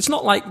 It's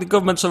not like the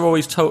governments are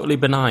always totally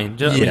benign.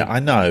 Do you know what I mean? I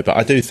know, but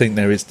I do think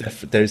there is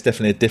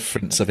definitely a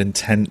difference of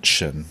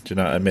intention. Do you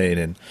know what I mean?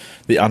 In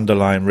the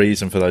underlying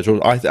reason for those rules.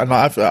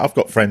 I've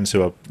got friends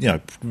who are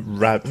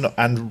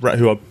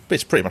who are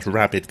it's pretty much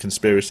rabid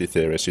conspiracy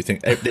theorists who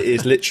think it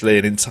is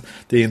literally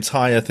the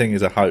entire thing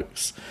is a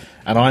hoax,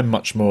 and I'm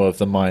much more of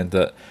the mind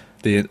that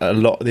the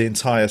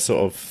entire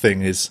sort of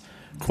thing is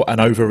quite an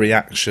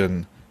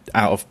overreaction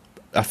out of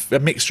a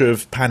mixture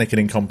of panic and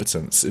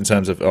incompetence in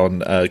terms of on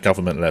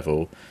government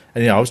level.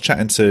 And I was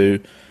chatting to,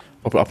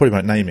 I probably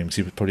won't name him because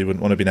he probably wouldn't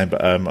want to be named,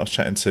 but I was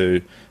chatting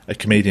to a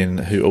comedian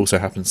who also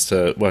happens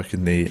to work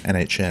in the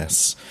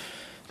NHS,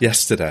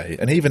 yesterday,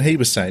 and even he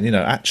was saying,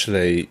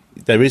 actually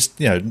there is,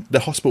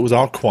 the hospitals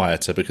are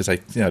quieter because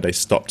they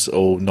stopped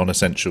all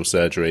non-essential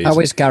surgeries. How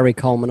is Gary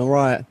Coleman? All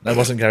right. That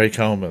wasn't Gary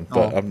Coleman,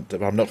 but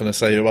I'm not going to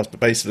say who it was. But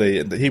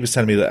basically, he was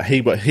telling me that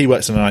he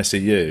works in an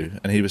ICU,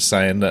 and he was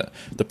saying that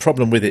the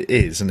problem with it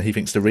is, and he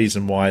thinks the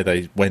reason why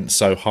they went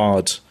so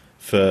hard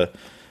for,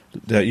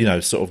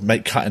 sort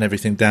of cutting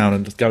everything down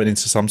and going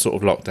into some sort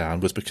of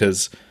lockdown was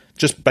because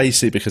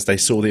they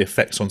saw the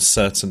effects on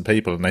certain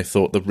people, and they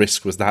thought the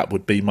risk was that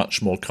would be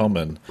much more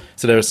common.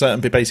 So there are certain,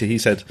 basically he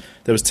said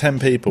there was 10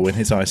 people in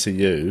his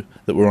ICU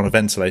that were on a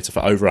ventilator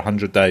for over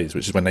 100 days,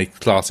 which is when they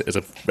class it as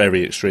a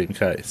very extreme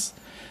case.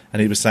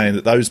 And he was saying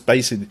that those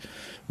basically,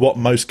 what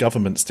most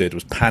governments did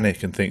was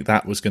panic and think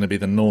that was going to be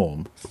the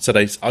norm. So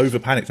they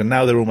over-panicked, and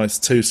now they're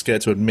almost too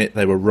scared to admit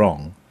they were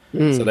wrong.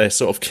 So they're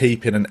sort of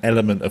keeping an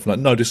element of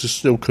no, this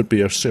still could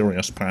be a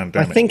serious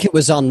pandemic. I think it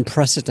was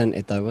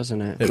unprecedented, though,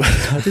 wasn't it?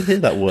 I did hear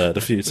that word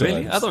a few times.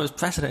 Really? I thought it was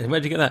precedented.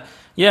 Where did you get that?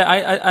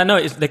 Yeah, I know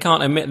they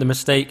can't admit the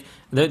mistake.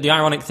 The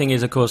ironic thing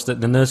is, of course,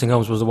 that the nursing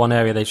homes was the one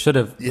area they should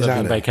have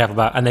been very careful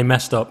about, and they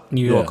messed up.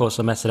 New York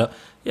also messed it up.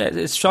 Yeah,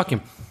 it's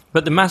shocking.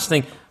 But the mask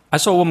thing, I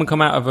saw a woman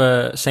come out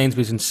of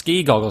Sainsbury's in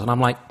ski goggles, and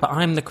I'm like, but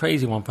I'm the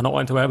crazy one for not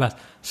wanting to wear a mask.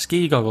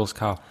 Ski goggles,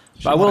 Carl.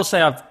 But I will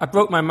say I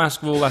broke my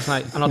mask rule last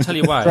night, and I'll tell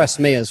you why. Impressed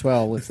me as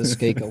well with the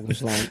ski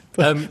goggles.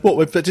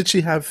 But did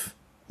she have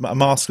a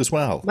mask as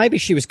well? Maybe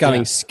she was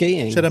going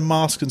skiing. She had a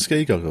mask and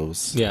ski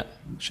goggles. Yeah.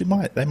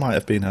 They might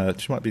have been her.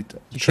 She might be.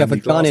 Did she have a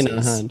gun in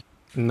her hand?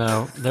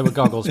 No, they were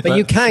goggles. but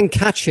you can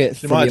catch it.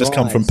 She might have just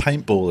come from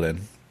paintballing.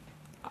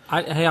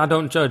 I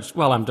don't judge.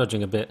 Well, I'm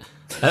judging a bit.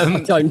 I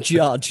don't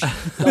judge.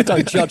 I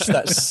don't judge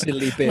that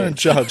silly bit. I don't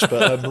judge,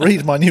 but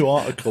read my new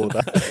article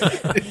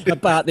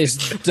about this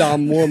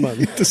dumb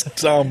woman. This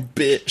dumb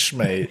bitch,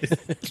 mate.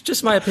 It's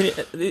just my opinion.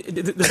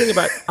 The thing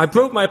about I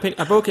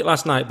broke it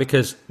last night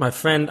because my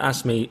friend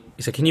asked me.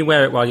 He said, "Can you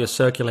wear it while you're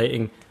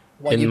circulating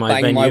in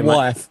my venue?" My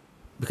wife.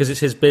 Because it's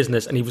his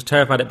business, and he was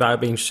terrified about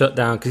it being shut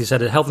down. Because he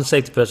said a health and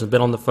safety person has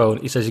been on the phone.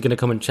 He says he's going to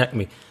come and check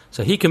me.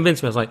 So he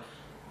convinced me. I was like,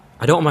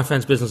 I don't want my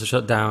friend's business to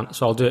shut down,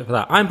 so I'll do it for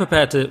that. I'm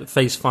prepared to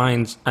face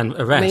fines and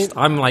arrest.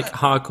 I'm like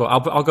hardcore.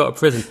 I'll go to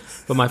prison.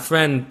 But my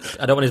friend,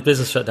 I don't want his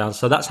business shut down.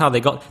 So that's how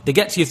they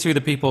get to you through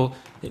the people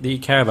that you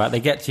care about.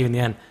 They get to you in the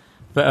end.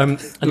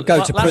 But you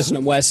go to prison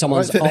and wear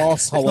someone's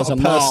arsehole as a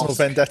mask. Personal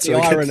vendetta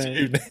against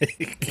you,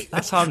 Nick.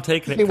 That's how I'm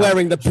taking it. You're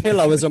wearing the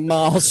pillow as a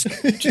mask.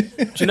 Do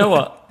you know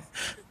what?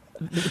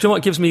 Do you know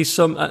what gives me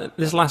some?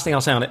 This last thing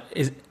I'll say on it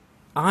is,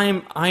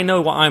 I know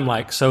what I'm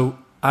like. So.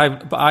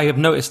 But I have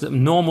noticed that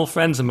normal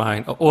friends of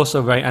mine are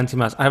also very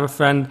anti-mask. I have a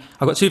friend,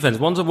 I've got two friends,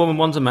 one's a woman,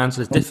 one's a man, so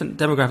there's different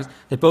demographics.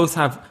 They both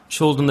have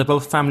children, they're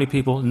both family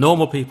people,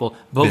 normal people,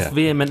 both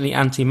vehemently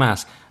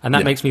anti-mask. And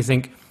that makes me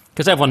think,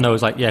 because everyone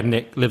knows,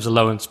 Nick lives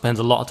alone, spends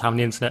a lot of time on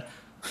the internet,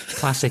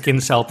 classic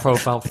incel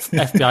profile,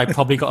 FBI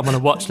probably got him on a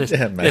watch list.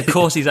 Yeah, of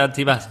course he's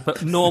anti-mask,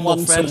 but normal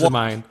friends of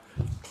mine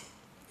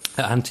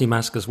are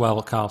anti-mask as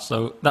well, Carl.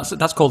 So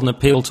that's called an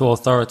appeal to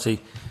authority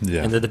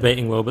in the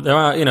debating world. But there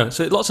are,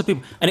 so lots of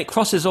people, and it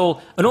crosses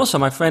all. And also,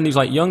 my friend who's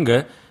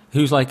younger,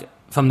 who's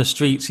from the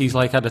streets, he's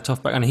had a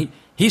tough background. And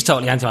he's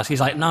totally anti-mask. He's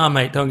like, nah,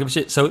 mate, don't give a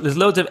shit. So there's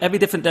loads of every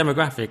different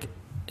demographic.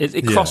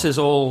 It crosses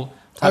all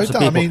types of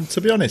people. I mean, to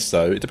be honest,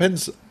 though, it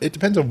depends. It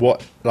depends on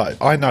what.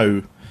 I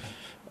know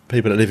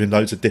people that live in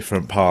loads of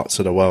different parts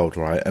of the world,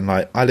 right? And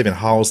I live in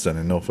Harlesden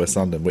in northwest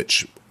London,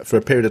 which for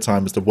a period of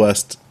time was the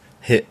worst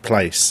hit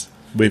place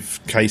with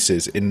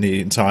cases in the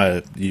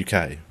entire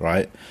UK,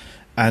 right?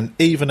 And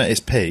even at its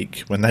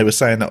peak, when they were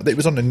saying that, it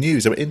was on the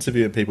news, they were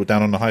interviewing people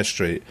down on the high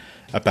street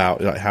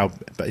about how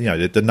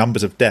the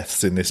numbers of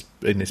deaths in this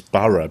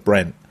borough,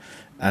 Brent,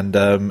 and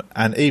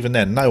even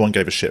then, no one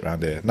gave a shit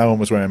around here. No one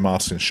was wearing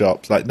masks in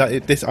shops. I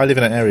live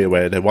in an area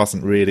where there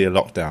wasn't really a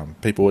lockdown.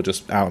 People were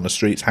just out on the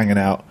streets, hanging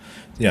out.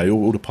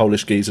 All the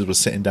Polish geezers were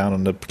sitting down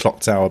on the clock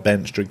tower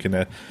bench drinking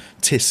their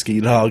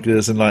Tyskie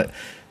lagers, and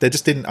they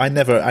just didn't. I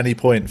never at any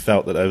point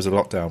felt that there was a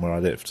lockdown where I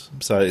lived.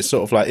 So it's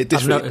sort of it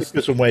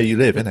differs from where you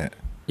live, isn't it?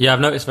 Yeah, I've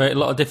noticed a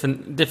lot of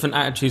different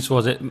attitudes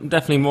towards it.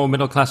 Definitely more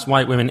middle class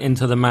white women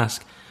into the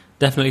mask.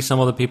 Definitely some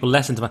other people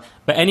less into mask.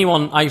 But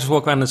anyone, I just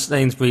walk around the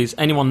Sainsbury's.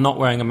 Anyone not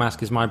wearing a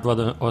mask is my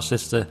brother or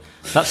sister.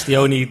 That's the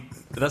only.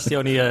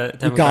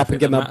 Demographic. You go up and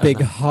give them a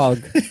big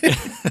hug.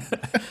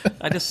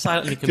 I just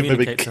silently communicate. Give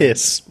him a big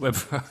kiss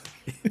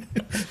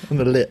on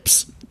the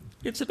lips.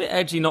 It's a bit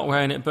edgy not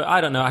wearing it, but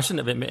I don't know. I shouldn't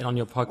have admitted on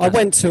your podcast.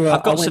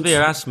 I've got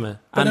severe asthma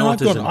and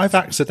autism. I've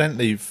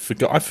accidentally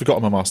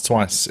forgotten my mask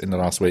twice in the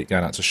last week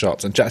going out to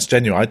shops, and that's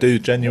genuine. I do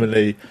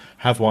genuinely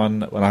have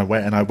one when I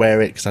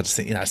wear it because I just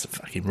think it's the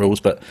fucking rules.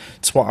 But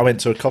I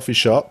went to a coffee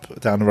shop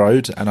down the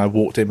road and I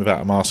walked in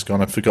without a mask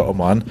on. I'd forgotten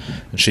one,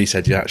 and she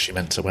said, "You actually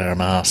meant to wear a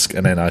mask."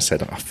 And then I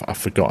said, "I've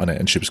forgotten it,"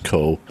 and she was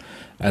cool.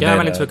 And I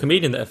ran into a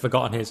comedian that had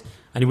forgotten his,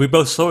 and we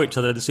both saw each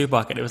other at the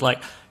supermarket. It was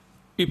like.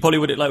 He probably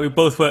would we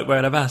both weren't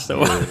wearing a mask. So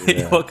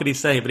what could he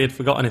say? But he'd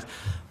forgotten it.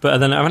 But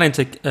then I ran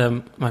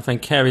into my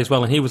friend Kerry as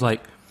well, and he was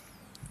like,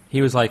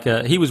 He was like,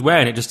 he was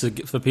wearing it just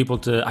for people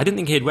to. I didn't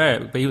think he'd wear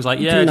it, but he was like,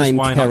 You yeah, can just name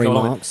why not Kerry go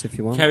along Marks if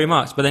you want. Kerry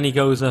Marks, but then he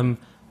goes, but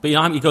you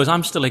know, he goes,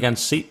 I'm still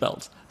against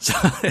seatbelts.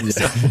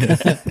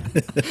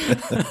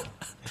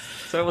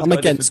 So I'm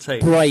against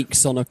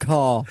brakes on a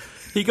car.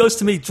 He goes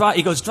to me,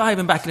 he goes,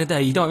 driving back in the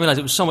day, you don't realise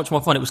it was so much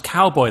more fun. It was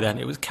cowboy then.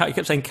 He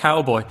kept saying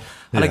cowboy.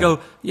 And I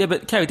go, yeah,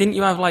 but Kerry, didn't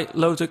you have like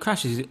loads of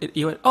crashes?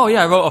 He went, oh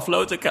yeah, I wrote off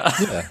loads of cars.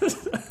 Yeah.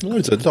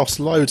 Lost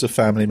loads of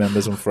family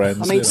members and friends.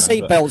 I mean,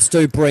 seatbelts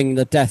do bring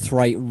the death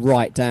rate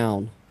right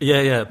down.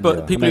 Yeah.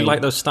 But people who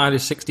like those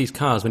stylish 60s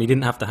cars, when you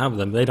didn't have to have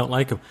them, they don't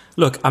like them.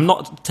 Look, I'm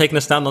not taking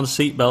a stand on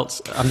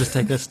seatbelts. I'm just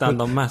taking a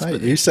stand on masks.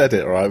 Mate, you said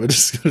it, right? We're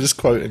just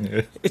quoting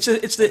you. It's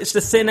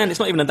the thin end. It's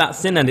not even at that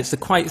thin end. It's the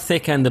quite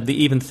thick end of the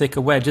even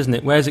thicker wedge, isn't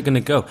it? Where's it going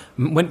to go?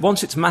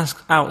 Once it's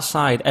masked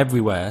outside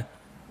everywhere,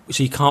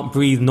 so you can't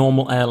breathe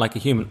normal air like a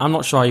human. I'm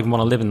not sure I even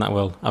want to live in that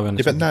world. Yeah,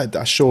 but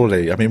no,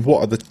 surely. I mean,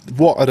 what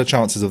are the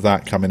chances of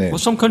that coming in? Well,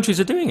 some countries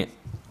are doing it.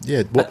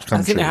 Yeah, what countries?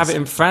 I think they have it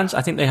in France.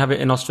 I think they have it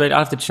in Australia. I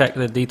have to check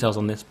the details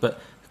on this, but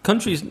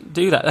countries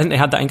do that. I think they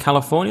had that in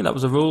California. That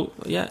was a rule.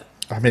 Yeah.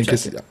 I mean,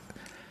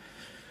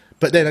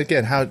 but then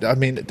again,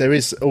 there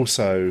is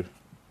also.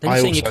 They're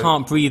saying you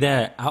can't breathe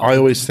air. I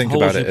always think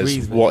about it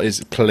as what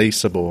is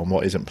policeable and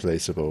what isn't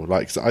policeable.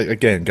 Like,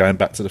 again, going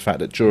back to the fact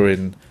that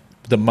during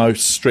the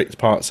most strict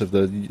parts of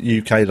the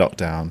UK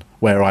lockdown,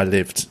 where I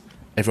lived,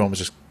 everyone was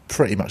just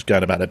pretty much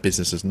going about their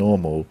business as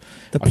normal.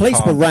 The police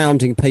were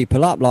rounding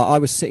people up. Like, I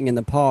was sitting in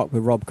the park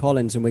with Rob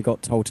Collins and we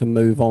got told to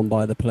move on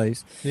by the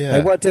police. Yeah.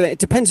 They weren't doing it. It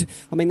depends.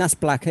 I mean, that's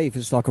Blackheath.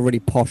 It's like a really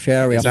posh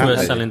area.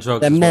 Exactly. Selling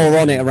drugs. They're more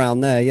on it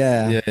around there,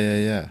 yeah.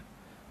 Yeah.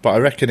 But I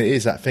reckon it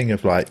is that thing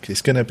of like,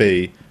 it's going to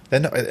be.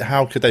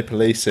 How could they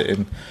police it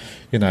in,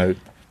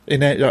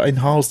 in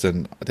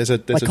Harlesden? There's a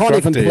I can't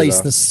even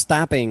police the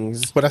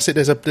stabbings. But that's it.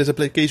 There's a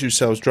geezer who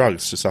sells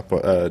drugs just up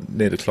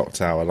near the clock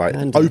tower, like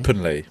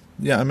openly.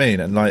 Yeah, I mean,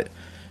 and like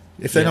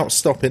if they're not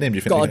stopping him, do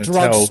you think got they're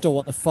a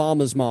drugstore at the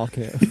farmers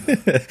market?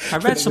 I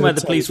read somewhere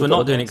the police were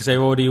not doing it because they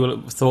already were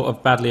thought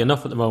of badly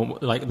enough at the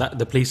moment. Like that,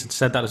 the police had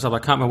said that as well. I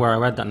can't remember where I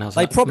read that now.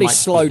 So they probably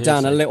slowed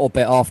down a little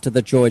bit after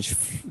the George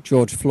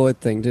Floyd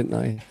thing, didn't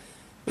they?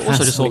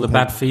 Also, just all the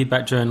bad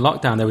feedback during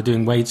lockdown. They were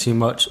doing way too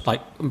much,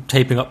 like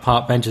taping up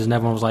park benches, and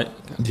everyone was like,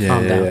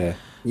 "Calm down."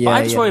 Yeah, but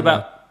I just worry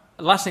about.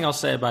 The last thing I'll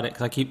say about it,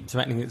 because I keep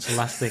threatening it's the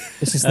last thing.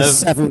 This is the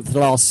seventh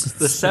last.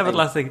 The seventh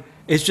last thing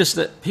is just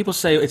that people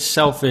say it's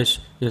selfish.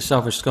 You're a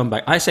selfish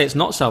scumbag. I say it's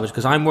not selfish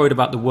because I'm worried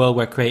about the world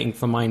we're creating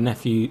for my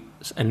nephew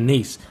and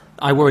niece.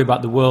 I worry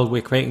about the world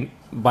we're creating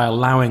by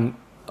allowing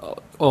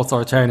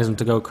authoritarianism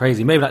to go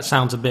crazy. Maybe that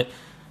sounds a bit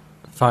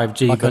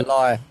 5G, like but a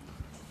lie.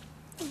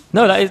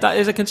 No, that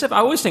is a concept. I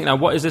always think now,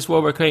 what is this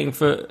world we're creating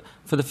for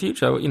the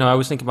future? I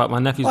always think about my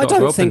nephew's. I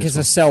don't think it's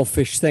a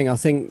selfish thing. I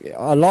think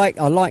I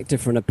like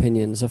different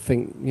opinions. I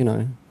think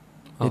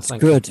it's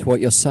good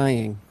what you're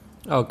saying.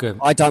 Oh, good.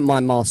 I don't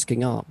mind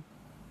masking up.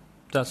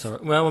 That's all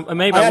right. Well,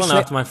 maybe I will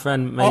after my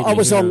friend. Maybe I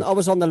was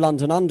on the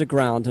London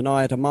Underground and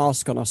I had a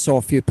mask on. I saw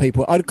a few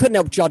people. I couldn't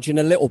help judging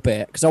a little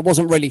bit because I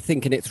wasn't really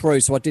thinking it through.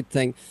 So I did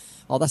think,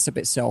 oh, that's a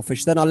bit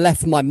selfish. Then I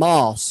left my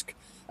mask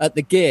at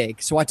the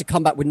gig, so I had to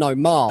come back with no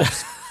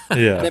mask.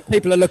 Yeah. And then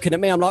people are looking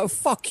at me. I'm like, oh,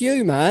 fuck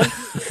you, man.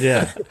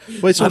 Yeah.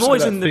 Well, I'm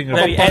always in the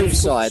very end. Both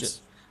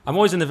sides. I'm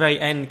always in the very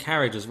end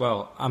carriage as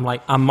well.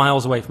 I'm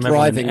miles away from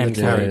everyone in the end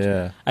carriage.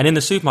 Yeah. And in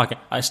the supermarket,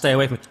 I stay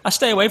away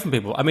from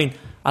people. I mean,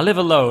 I live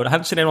alone. I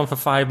haven't seen anyone for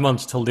 5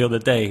 months till the other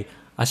day.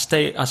 I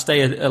stay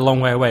a long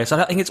way away. So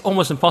I think it's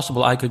almost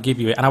impossible I could give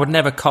you it. And I would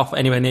never cough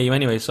anywhere near you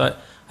anyway. So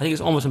I think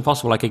it's almost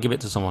impossible I could give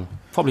it to someone.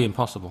 Probably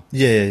impossible.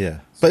 Yeah.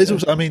 But it's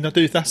also, I mean,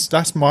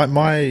 that's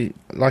my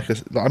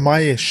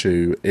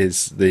issue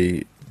is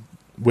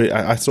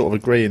I sort of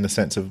agree in the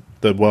sense of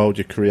the world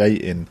you're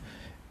creating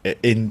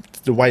in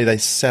the way they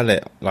sell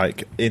it,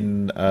 like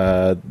in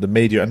the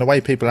media and the way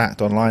people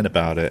act online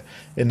about it.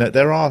 In that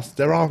there are.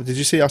 Did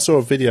you see? I saw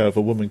a video of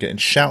a woman getting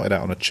shouted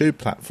at on a tube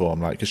platform,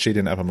 like because she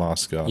didn't have a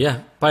mask on. Yeah,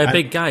 by a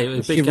big guy,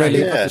 a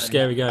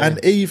scary guy. And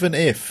even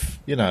if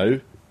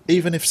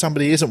even if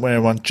somebody isn't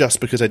wearing one just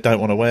because they don't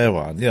want to wear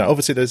one,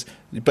 obviously there's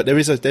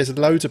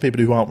loads of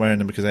people who aren't wearing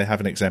them because they have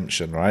an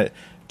exemption, right?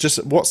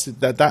 Just what's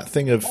that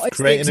thing of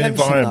creating an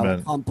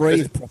environment? Can't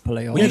breathe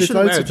properly. Well, you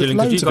shouldn't wear it, Julian,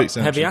 because you've got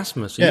heavy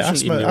asthma. So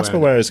asthma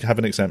wearers have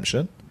an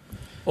exemption.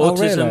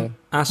 Autism,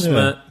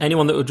 asthma,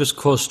 anyone that would just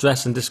cause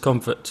stress and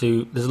discomfort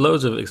there's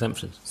loads of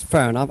exemptions.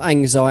 Fair enough.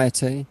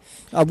 Anxiety.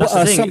 That's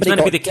the thing. It's meant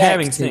to be the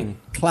caring thing.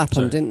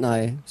 Clapham, didn't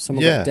they?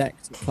 Someone got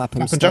decked at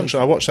Clapham Junction.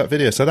 I watched that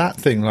video. So that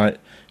thing, what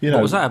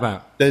was that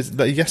about?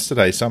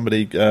 Yesterday,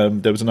 somebody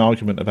there was an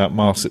argument about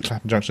masks at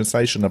Clapham Junction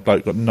Station. A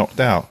bloke got knocked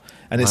out,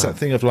 and it's that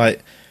thing of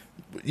like,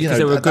 because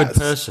they were a good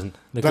person.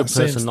 The good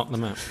person knocked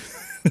them out.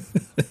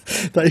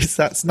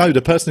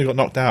 The person who got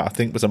knocked out, I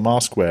think, was a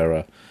mask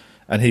wearer,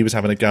 and he was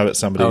having a go at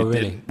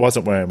somebody who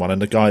wasn't wearing one,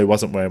 and the guy who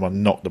wasn't wearing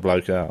one knocked the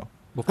bloke out.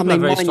 Well, I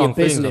mean, mind your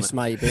business,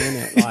 maybe,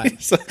 isn't it?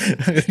 Like,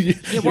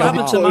 what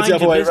happened to mind the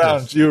other your way business?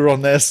 around? You were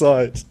on their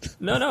side.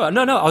 No.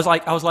 I was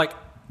like,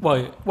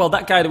 Well,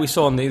 that guy that we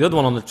saw on the other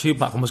one on the tube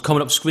platform was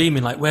coming up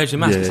screaming like, "Where's your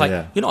mask?" It's like,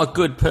 you're not a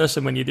good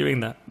person when you're doing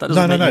that. That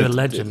doesn't make you a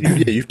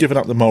legend. You've given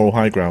up the moral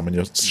high ground when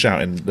you're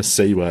shouting the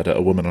C word at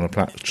a woman on a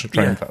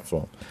train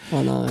platform.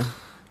 I know.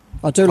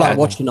 I do like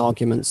watching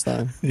arguments,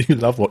 though. You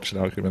love watching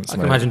arguments, I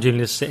can imagine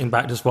Julius sitting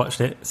back just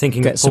watching it,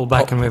 thinking pull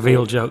back and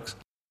reveal jokes.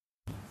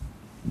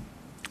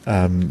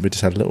 We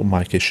just had a little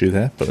mic issue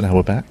there, but now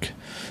we're back.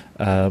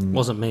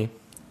 Wasn't me.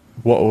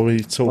 What were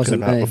we talking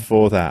about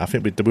before that? I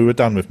think we were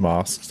done with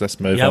masks. Let's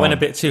move on. Yeah, I went a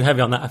bit too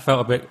heavy on that. I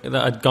felt a bit that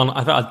I felt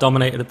I'd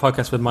dominated the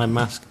podcast with my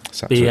mask.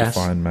 It's absolutely BS.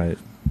 fine, mate.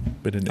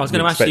 I was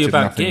going to ask you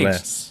about gigs.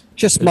 Less.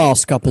 Just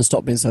mask up and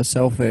stop being so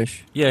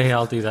selfish. Yeah,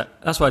 I'll do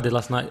that. That's what I did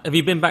last night. Have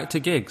you been back to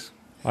gigs?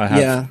 I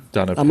have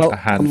done a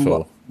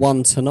handful. I'm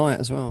one tonight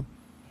as well.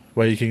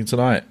 Where are you gigging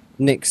tonight?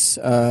 Nick's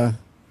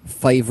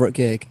favourite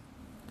gig.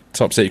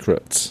 Top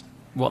Secrets.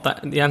 What,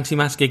 the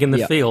anti-mask gig in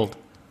the field?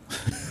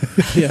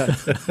 Yeah.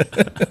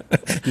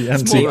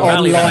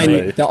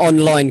 The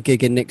online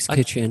gig in Nick's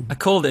kitchen. I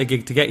called it a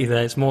gig to get you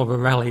there. It's more of a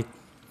rally.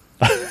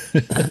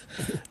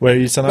 Where are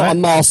you tonight? Not a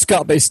mask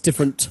up, but it's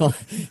different time.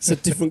 It's a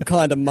different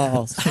kind of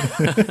mask.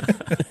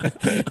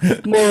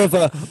 more of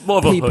a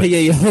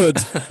PPE hood.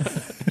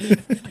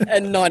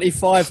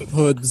 N95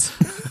 hoods.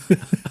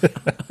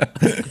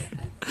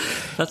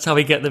 That's how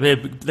we get them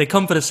in. They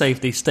come for the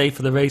safety, stay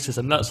for the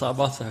racism. That's our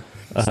motto.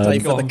 Stay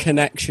for the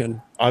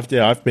connection. I've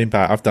been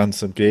back. I've done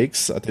some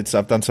gigs.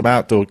 I've done some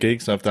outdoor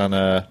gigs. I've done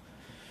I've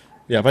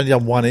only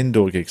done one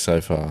indoor gig so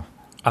far.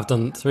 I've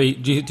done 3.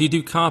 Do you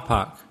do car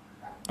park?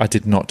 I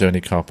did not do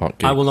any car park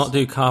gigs. I will not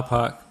do car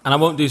park, and I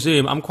won't do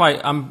Zoom. I'm quite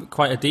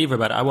a diva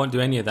about it. I won't do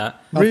any of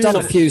that. I've done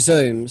a few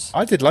Zooms.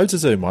 I did loads of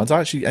Zoom ones. I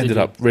actually ended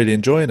up really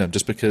enjoying them,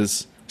 just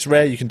because it's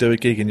rare you can do a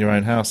gig in your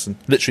own house and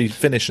literally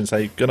finish and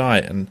say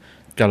goodnight and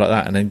go like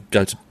that and then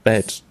go to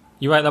bed.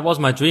 You're right. That was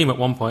my dream at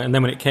one point, and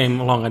then when it came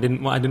along, I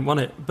didn't want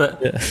it.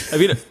 But I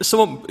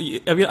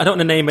don't want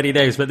to name any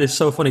names, but it's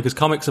so funny because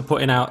comics are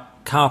putting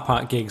out car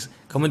park gigs.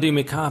 Come and do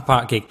me car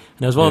park gig, and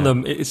there was one of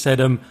them. It said,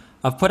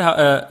 I've put out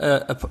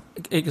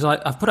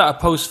I've put out a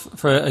post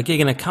for a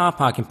gig in a car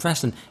park in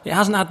Preston. It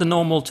hasn't had the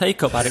normal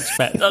take-up I'd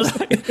expect. I was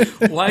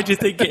like, why do you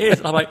think it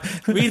is? I'm like,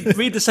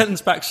 read the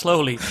sentence back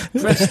slowly.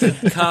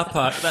 Preston car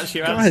park. That's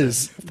your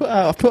answer. Guys,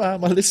 I put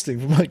out my listing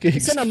for my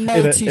gigs. It's in a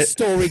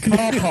multi-storey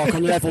car park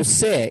on level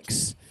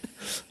 6.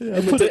 Yeah,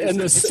 and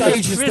the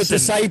stage is the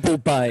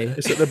disabled bay.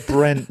 It's at the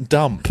Brent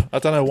dump. I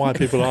don't know why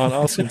people aren't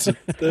asking to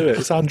do it.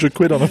 It's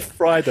 £100 on a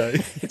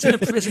Friday. It's in a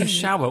prison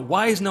shower.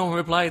 Why has no one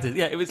replied?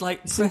 Yeah, it was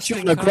like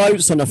John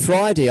O'Groats on a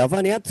Friday. I've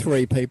only had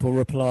 3 people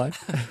reply.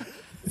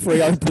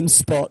 3 open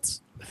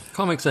spots.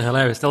 Comics are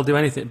hilarious. They'll do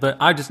anything. But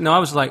I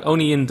was like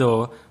only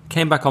indoor.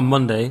 Came back on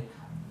Monday.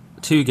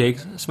 2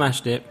 gigs.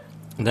 Smashed it.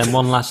 And then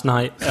one last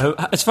night.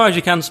 As far as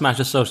you can smash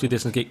a socially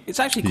distant gig. It's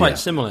actually quite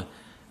similar.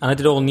 And I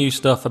did all new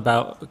stuff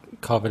about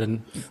COVID.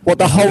 And what,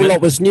 the whole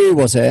lot was new,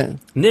 was it?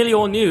 Nearly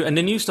all new. And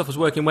the new stuff was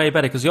working way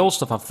better because the old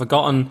stuff I've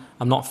forgotten.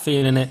 I'm not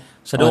feeling it.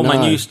 So I did all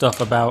my new stuff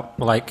about,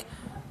 like,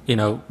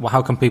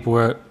 how come people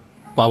were...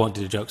 Well, I won't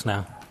do the jokes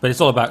now. But it's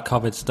all about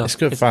COVID stuff. It's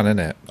good fun, isn't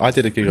it? I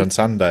did a gig on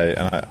Sunday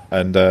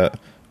and I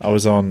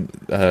was on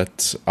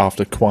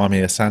after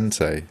Kwame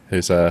Asante,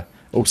 who's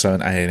also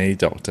an A&E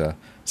doctor.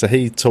 So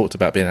he talked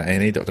about being an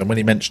A&E doctor, and when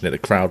he mentioned it, the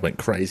crowd went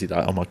crazy,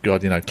 like, oh my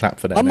God,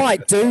 clap for them. I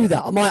might do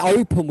that. I might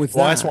open with that.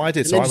 Well, that's what I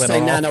did. So I went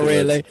on afterwards.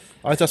 Really?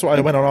 That's what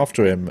I went on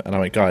after him, and I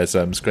went, guys,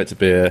 it's great to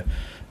be here.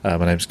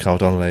 My name's Carl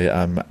Donnelly,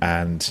 and,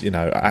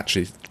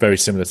 actually, very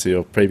similar to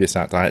your previous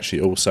act, I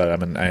actually also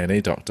am an A&E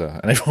doctor.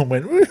 And everyone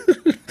went, woo!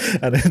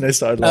 And then they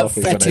started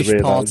laughing when they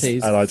realised.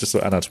 And I just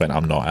went,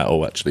 I'm not at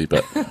all, actually,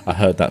 but I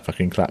heard that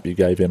fucking clap you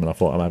gave him, and I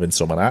thought, I'm having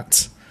some of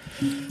that.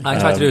 I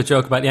tried to do a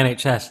joke about the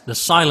NHS. The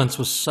silence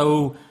was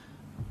so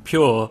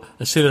pure.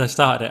 As soon as I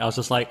started it, I was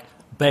just like,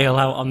 bail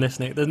out on this,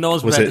 Nick.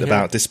 Was it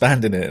about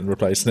disbanding it and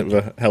replacing it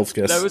with a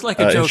healthcare? There was like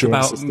a joke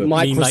about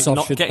me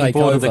not getting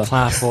bored of the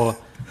clap or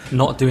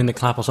not doing the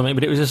clap or something,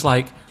 but it was just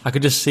like, I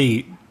could just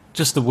see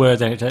just the word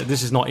NHS.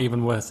 This is not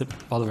even worth it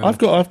bothering. I've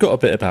got a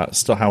bit about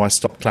how I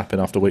stopped clapping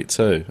after week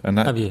 2. And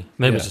that, have you?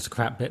 Maybe it's just a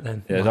crap bit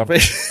then. Yeah,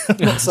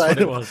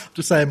 I'm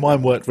just saying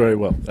mine worked very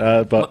well.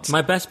 But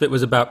my best bit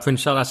was about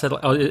Prince Charles. I said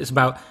it's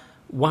about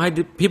why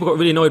did people got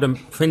really annoyed when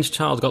Prince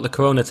Charles got the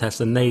corona test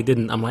and they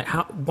didn't. I'm like,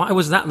 why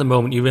was that the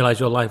moment you realised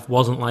your life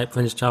wasn't like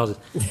Prince Charles's?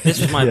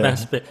 This was my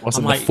best bit.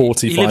 Wasn't the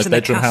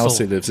 45-bedroom house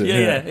he lives in?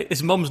 Yeah.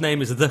 His mum's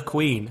name is the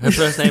Queen. Her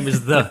first name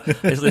is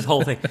It's this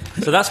whole thing.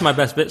 So that's my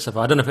best bit so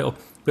far. I don't know if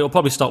it'll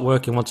probably stop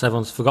working once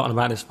everyone's forgotten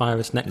about this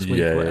virus next week.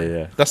 Yeah.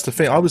 I That's the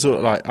thing. I was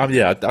like, I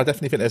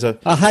definitely think there's a...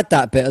 I had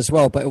that bit as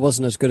well, but it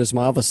wasn't as good as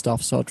my other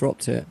stuff, so I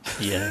dropped it.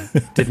 Yeah.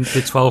 Did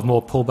 12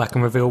 more pull back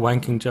and reveal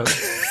wanking jokes.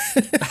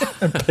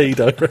 And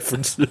pedo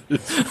references.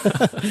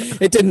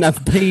 It didn't have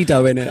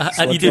pedo in it.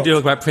 So and you did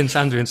joke about Prince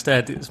Andrew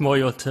instead. It's more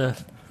your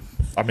turf.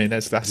 I mean, I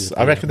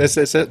reckon there's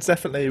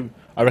definitely...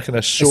 I reckon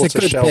there's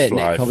shorter shelf life.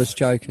 Nick, I was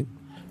joking.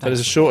 There's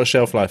a shorter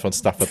shelf life on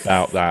stuff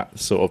about that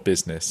sort of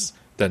business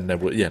than there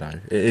would,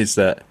 it is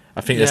that...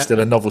 I think there's still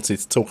a novelty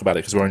to talk about it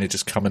because we're only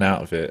just coming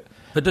out of it.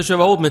 But does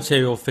your old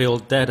material feel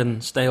dead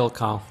and stale,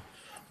 Carl?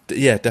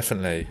 Yeah,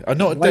 definitely. I'm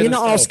not. Well, you're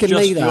not asking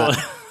me that.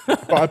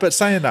 But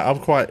saying that, I'm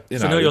quite.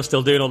 I know you're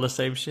still doing all the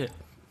same shit.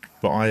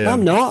 But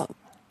I'm not.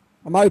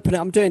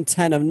 I'm doing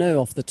 10 of new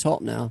off the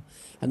top now,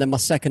 and then my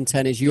second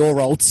 10 is your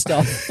old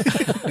stuff.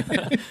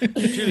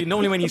 Julie,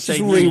 normally when you say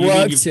Just new,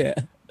 reworked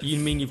it. You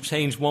mean you've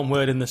changed one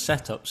word in the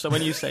setup. So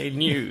when you say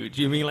new,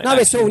 do you mean like... No,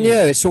 it's all new.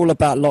 It's all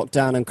about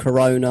lockdown and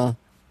corona.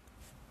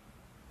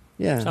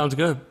 Yeah. Sounds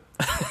good.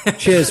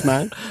 Cheers,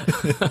 man.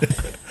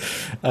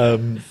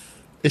 I've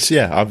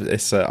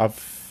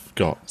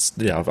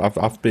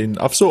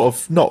sort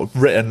of not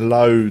written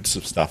loads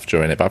of stuff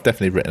during it, but I've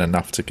definitely written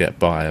enough to get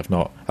by. I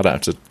don't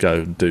have to go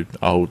and do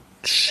old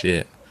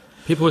shit.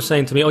 People were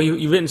saying to me,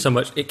 you've written so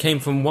much. It came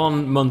from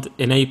 1 month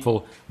in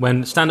April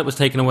when stand-up was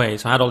taken away,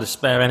 so I had all this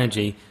spare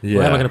energy. Yeah.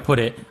 Where am I going to put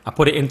it? I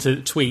put it into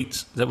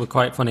tweets that were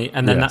quite funny,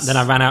 and then then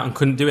I ran out and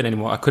couldn't do it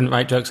anymore. I couldn't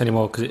write jokes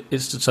anymore because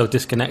it's so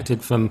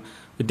disconnected from...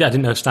 I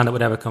didn't know stand-up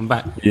would ever come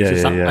back.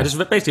 I just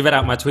basically read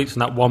out my tweets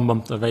from that 1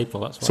 month of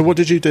April. That's why. So what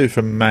did you do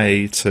from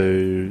May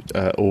to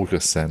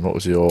August then? What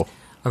was your...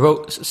 I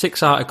wrote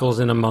 6 articles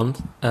in a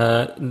month.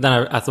 Then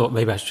I thought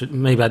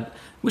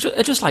which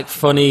are just like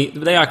funny.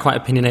 They are quite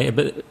opinionated,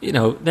 but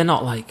they're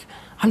not like.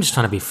 I'm just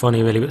trying to be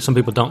funny, really. But some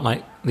people don't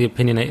like the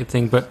opinionated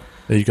thing. But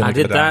are you going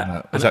to go down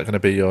that? Is that going to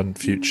be your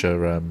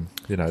future?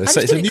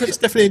 It's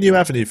definitely a new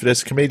avenue for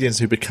there's comedians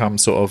who become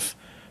sort of,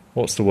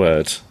 what's the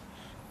word?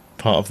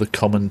 Part of the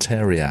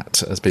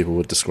commentariat, as people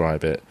would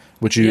describe it.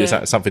 Would you? Yeah. Is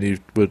that something you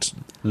would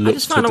look to do? I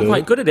just find I'm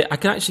quite good at it. I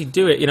can actually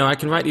do it. I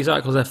can write these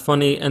articles. They're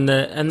funny and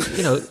they're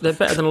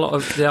better than a lot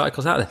of the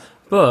articles out there.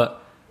 But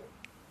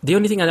the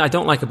only thing I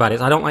don't like about it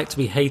is I don't like to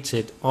be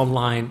hated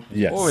online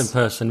or in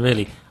person,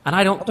 really. And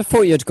I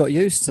thought you'd got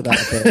used to that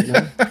a bit.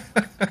 No?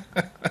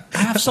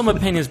 I have some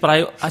opinions, but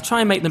I try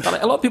and make them.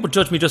 But a lot of people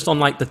judge me just on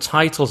like the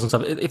titles and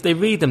stuff. If they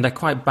read them, they're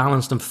quite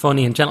balanced and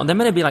funny and gentle. They're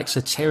meant to be like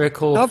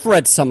satirical. I've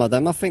read some of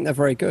them. I think they're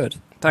very good.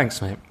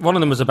 Thanks, mate. One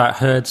of them was about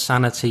herd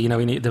sanity.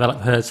 We need to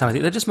develop herd sanity.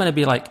 They're just meant to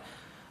be like,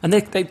 and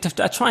they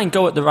try and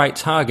go at the right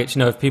targets.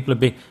 If people would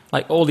be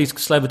like, all these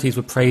celebrities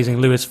were praising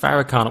Louis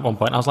Farrakhan at one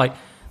point. I was like,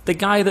 the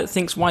guy that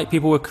thinks white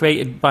people were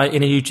created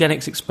in a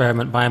eugenics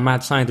experiment by a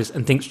mad scientist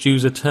and thinks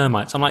Jews are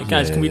termites. I'm like,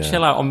 guys, can we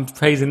chill out on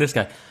praising this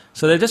guy?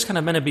 So they're just kind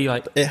of meant to be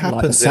like... It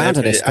happens. Like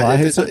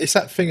it's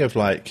that thing of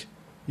like,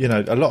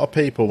 a lot of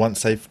people,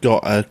 once they've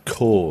got a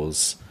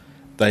cause,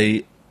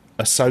 they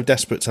are so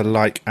desperate to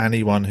like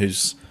anyone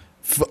who's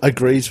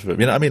agrees with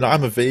them. I mean,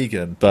 I'm a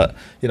vegan, but,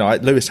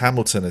 Lewis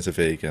Hamilton is a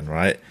vegan,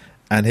 right?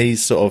 And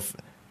he's sort of,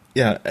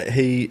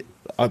 he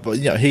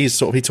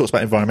talks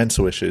about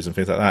environmental issues and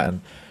things like that.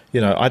 And,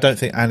 I don't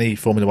think any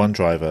Formula One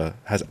driver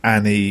has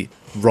any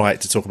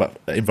right to talk about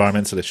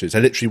environmental issues.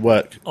 They literally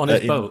work on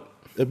his boat.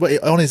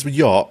 On his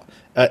yacht,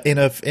 in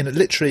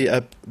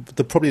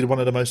probably one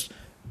of the most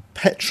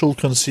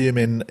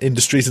petrol-consuming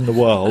industries in the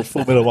world,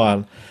 Formula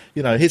One.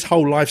 His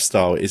whole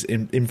lifestyle is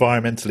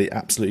environmentally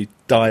absolutely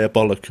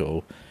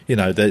diabolical.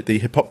 The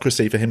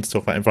hypocrisy for him to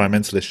talk about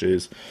environmental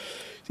issues.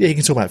 Yeah, he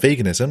can talk about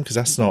veganism because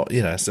that's not,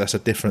 that's a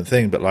different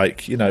thing. But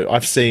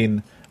I've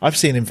seen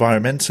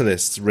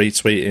environmentalists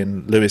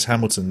retweeting Lewis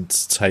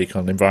Hamilton's take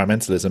on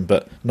environmentalism,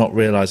 but not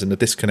realising the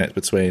disconnect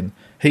between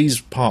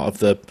he's part of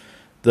the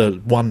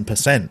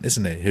 1%,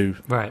 isn't he? Who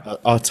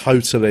are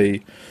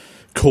totally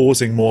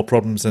causing more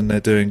problems than they're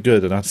doing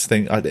good. And I just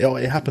think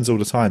it happens all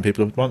the time.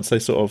 People, once they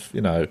sort of,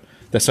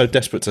 they're so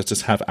desperate to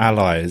just have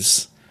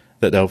allies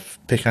that they'll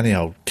pick any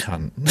old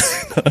cunt.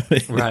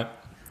 Right.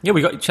 Yeah,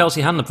 we got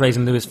Chelsea Handler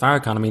praising Louis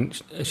Farrakhan. I mean,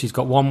 she's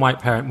got one white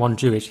parent, one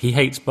Jewish. He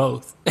hates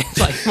both. It's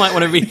like, you might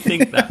want to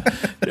rethink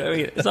that. You know what I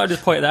mean? So I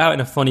just pointed that out in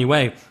a funny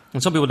way.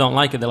 And some people don't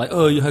like it. They're like,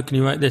 oh, how can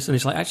you write this? And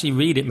it's like, actually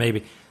read it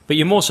maybe. But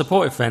your more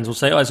supportive friends will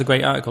say, oh, it's a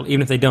great article,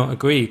 even if they don't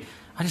agree.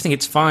 I just think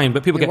it's fine.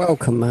 But people You're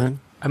welcome, man.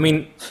 I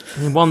mean,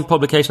 one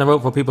publication I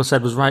wrote for, people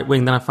said was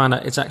right-wing. Then I found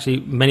out it's actually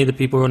many of the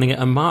people running it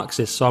are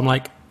Marxists. So I'm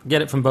like,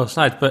 get it from both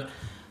sides. But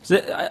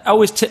I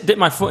always dip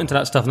my foot into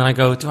that stuff, and then I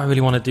go, do I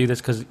really want to do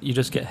this? Because you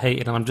just get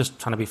hated, and I'm just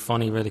trying to be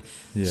funny, really.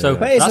 Yeah. So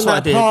but isn't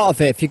that part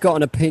of it? If you've got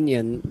an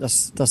opinion,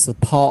 that's the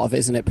part of it,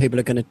 isn't it? People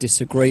are going to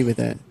disagree with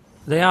it.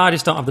 They are. I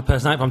just don't have the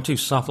personality. I'm too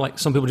soft. Like,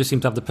 some people just seem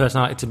to have the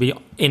personality to be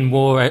in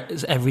war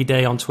every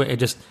day on Twitter,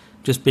 just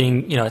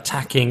being,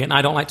 attacking. And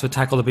I don't like to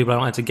attack other people. I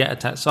don't like to get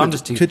attacked. So I'm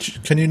just too...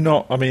 Can you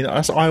not... I mean,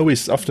 I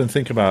always often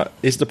think about,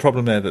 is the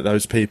problem there that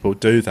those people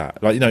do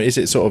that? Like, is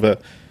it sort of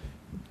a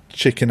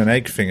chicken and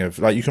egg thing of,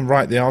 like, you can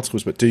write the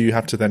articles, but do you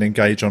have to then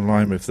engage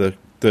online with the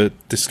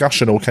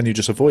discussion, or can you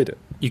just avoid it?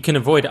 You can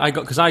avoid it. I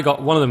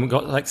got one of them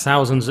got like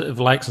thousands of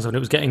likes and stuff, and it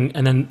was getting,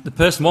 and then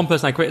one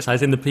person I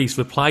criticised in the piece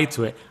replied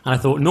to it, and I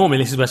thought normally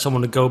this is where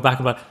someone would go back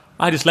about,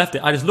 I just left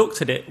it. I just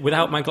looked at it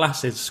without my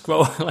glasses,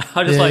 scroll.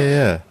 I just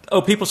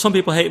oh, some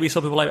people hate me,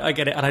 some people like, I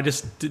get it, and I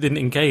just didn't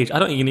engage. I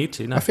don't think you need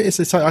to. No. I think it's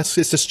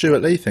the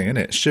Stuart Lee thing, isn't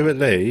it? Stuart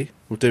Lee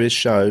will do his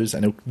shows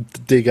and he'll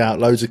dig out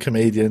loads of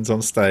comedians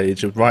on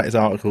stage. He'll write his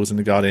articles in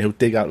the Guardian. He'll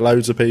dig out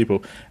loads of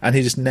people, and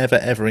he just never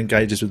ever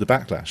engages with the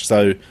backlash.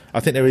 So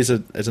I think there's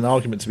an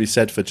argument to be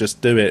said for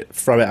just do it,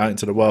 throw it out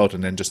into the world,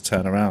 and then just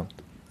turn around.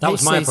 That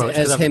was my approach.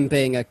 He sees it as him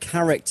being a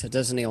character,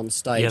 doesn't he, on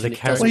stage? Yeah, the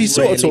character. Well, he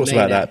sort of talks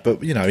about that,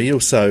 but he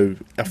also,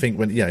 I think,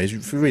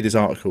 if you read his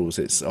articles,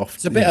 it's often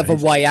it's a bit of a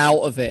way out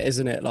of it,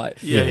 isn't it?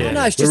 Like,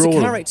 no, it's just a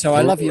character.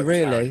 I love you,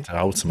 really.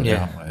 Ultimately,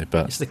 aren't we?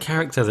 But it's the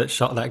character that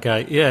shot that guy.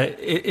 Yeah,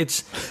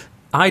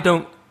 I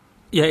don't.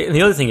 Yeah, and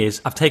the other thing is,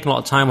 I've taken a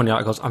lot of time on the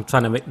articles. I'm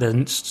trying to make the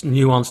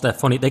nuance. They're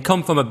funny. They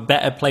come from a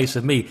better place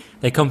of me.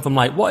 They come from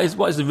like, what is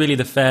really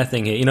the fair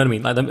thing here? You know what I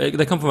mean? Like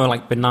they come from a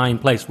like benign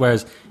place.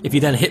 Whereas if you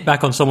then hit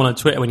back on someone on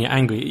Twitter when you're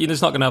angry, you're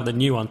just not going to have the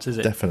nuance, is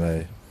it?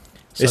 Definitely.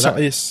 So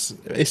it's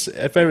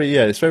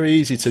very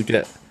easy to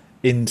get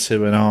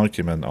into an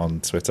argument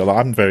on Twitter. Like,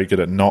 I'm very good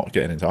at not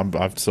getting into.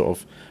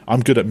 I'm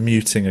good at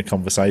muting a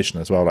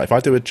conversation as well. Like if I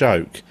do a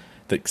joke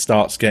that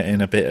starts getting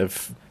a bit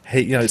of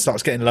heat, it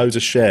starts getting loads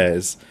of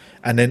shares.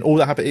 And then all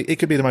that happens, it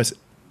could be the most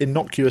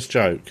innocuous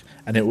joke,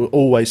 and it will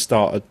always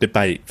start a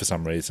debate for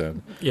some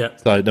reason. Yeah.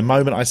 So the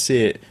moment I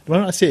see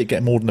it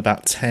get more than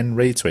about 10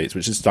 retweets,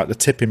 which is like the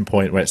tipping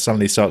point where it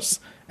suddenly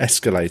starts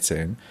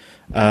escalating,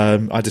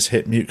 I just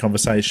hit mute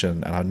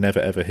conversation, and I'll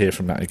never ever hear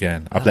from that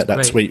again. I've let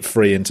that tweet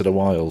free into the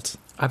wild.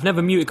 I've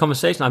never muted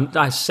conversation.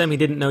 I semi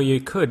didn't know you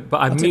could,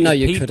 but I've muted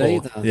muted people. You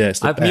could either. Yeah,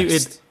 it's the I've best.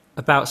 muted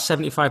about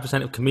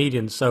 75% of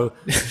comedians, so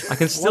I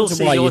can still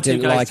see why your you two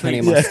didn't guys like tweets. any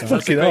of my stuff.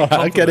 Fucking alright,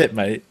 I get it,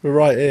 mate. We're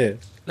right here.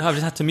 No, I've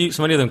just had to mute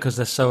so many of them because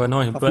they're so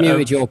annoying. I've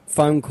muted your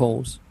phone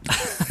calls.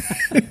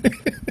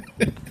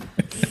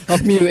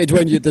 I've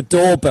muted the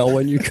doorbell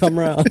when you come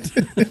round.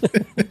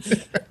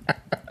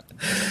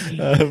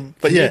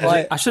 But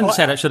yeah, I shouldn't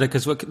say that, should I?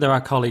 Because they're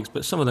our colleagues,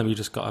 but some of them you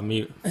just got to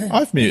mute.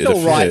 I've muted It's a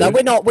all right, few.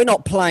 though. We're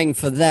not playing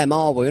for them,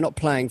 are we? We're not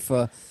playing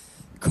for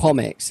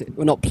comics.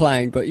 We're not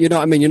playing, but you know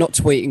what I mean? You're not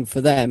tweeting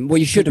for them. Well,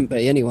 you shouldn't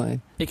be,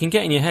 anyway. It can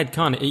get in your head,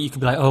 can't it? You could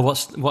be like, oh,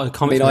 what are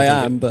comics? I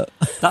am, but...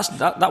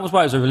 That was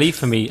why it was a relief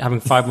for me having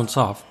 5 months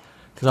off,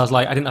 because I was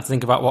like, I didn't have to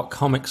think about what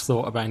comics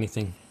thought about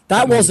anything.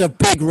 That was a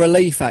big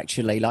relief,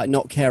 actually, like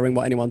not caring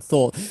what anyone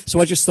thought.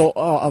 So I just thought,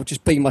 I'll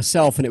just be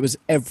myself, and it was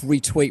every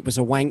tweet was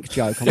a wank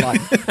joke. I'm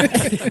like,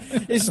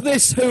 this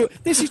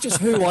is just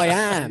who I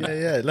am.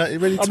 Yeah. Like, it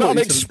really I'm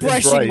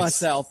expressing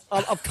myself.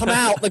 I've come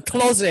out the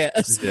closet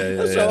as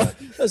a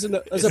person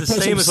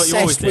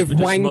obsessed with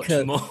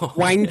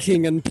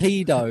wanking and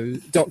pedo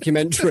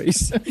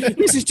documentaries.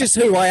 This is just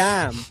who I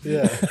am.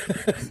 Yeah.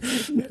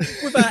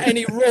 Without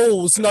any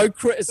rules, no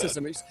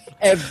criticism. It's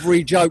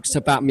every joke's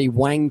about me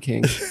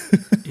wanking.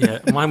 Yeah,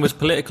 mine was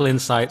political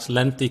insights,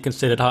 lengthy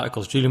considered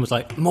articles. Julian was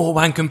like, more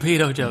wank and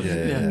pedo jokes.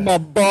 Yeah. My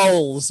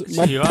balls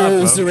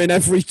are in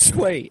every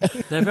tweet.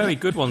 They're very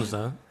good ones,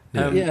 though.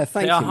 Thank you.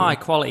 They are high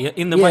quality.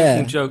 In the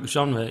wanking joke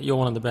genre, you're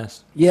one of the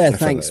best. Yeah,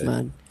 thanks,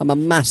 man. I'm a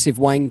massive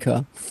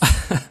wanker.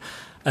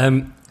 I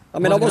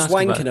was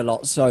wanking a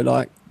lot, so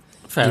like...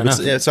 Fair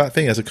enough. Yeah, so I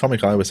think as a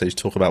comic, I always say you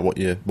talk about what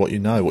you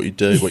know, what you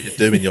do, what you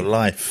do in your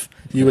life.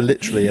 You were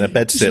literally in a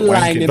bedsit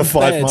wanking for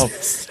 5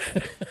 months.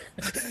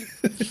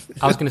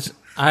 I was going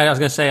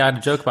to say I had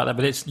a joke about that,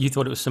 but you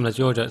thought it was similar to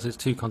your jokes. It's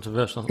too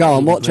controversial. Go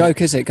on, what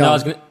joke is it? I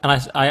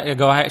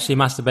actually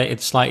masturbated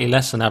slightly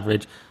less than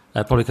average,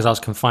 probably because I was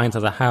confined to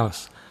the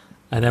house.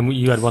 And then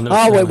you had one that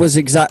was it was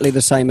exactly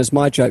the same as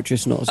my joke,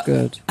 just not as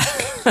good.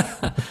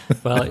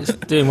 Well, it's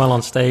doing well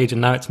on stage,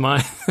 and now it's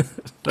mine.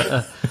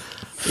 But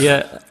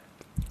yeah,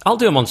 I'll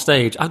do them on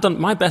stage.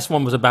 My best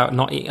one was about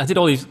not eating. I did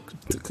all these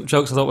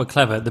jokes I thought were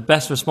clever. The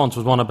best response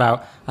was one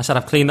about, I said,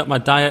 I've cleaned up my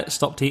diet,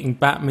 stopped eating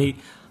bat meat.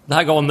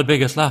 That got on the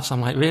biggest laughs.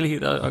 I'm like, really?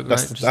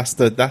 That's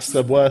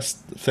the worst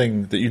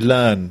thing that you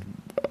learn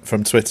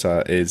from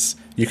Twitter is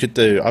you could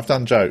do. I've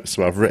done jokes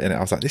where I've written it.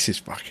 I was like, this is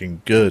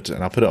fucking good,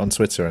 and I put it on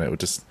Twitter, and it would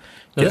just.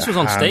 No, this was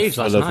on stage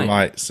last night.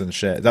 Likes and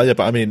shit. Yeah,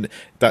 but I mean,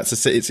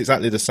 it's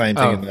exactly the same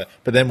thing.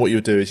 But then what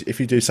you do is, if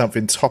you do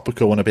something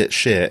topical and a bit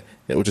shit,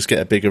 it will just get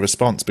a bigger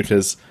response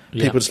because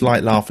people just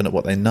like laughing at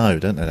what they know,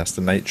 don't they? That's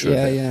the nature of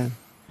it.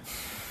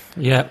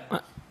 Yeah.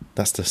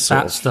 That's the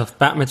sort bat stuff,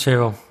 bat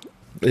material.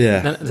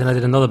 Yeah. Then I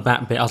did another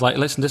bat bit. I was like,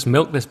 listen, just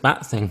milk this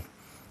bat thing.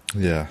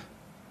 Yeah.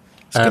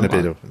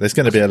 There's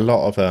going to be a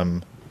lot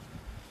of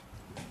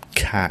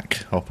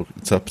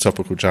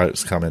topical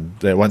jokes coming.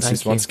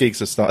 Once gigs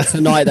have started.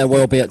 Tonight there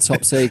will be at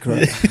Top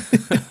Secret.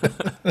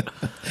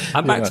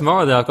 I'm back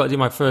tomorrow, though. I've got to do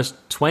my first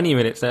 20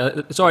 minutes there.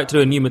 It's all right to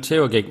do a new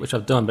material gig, which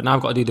I've done, but now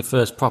I've got to do the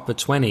first proper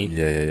 20.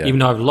 Yeah. Even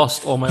though I've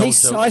lost all my old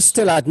jokes. I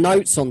still had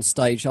notes on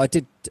stage. I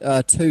did 2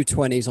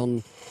 20s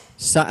on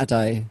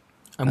Saturday.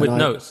 And with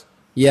notes?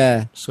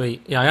 Yeah.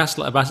 Sweet. Yeah, I asked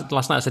last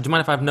night, I said, do you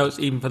mind if I have notes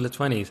even for the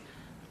 20s?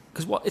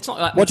 Because it's not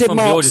like what did from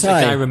Mark the audience,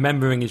 say? A guy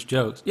remembering his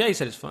jokes. Yeah, he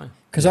said it's fine.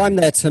 Because I'm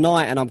there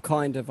tonight, and I'm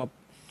kind of...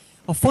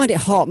 I find it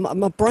hard.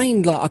 My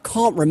brain, like, I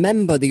can't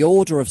remember the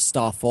order of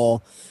stuff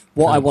or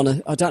what I want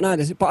to. I don't know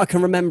this, but I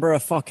can remember a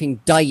fucking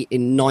date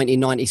in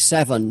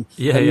 1997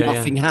 and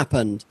nothing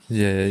happened.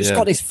 It's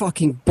got this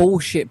fucking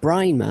bullshit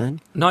brain, man.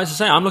 No, it's the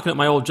same. I'm looking at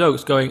my old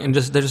jokes, going and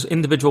they're just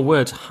individual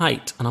words,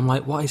 height, and I'm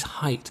like, what is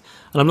height?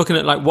 And I'm looking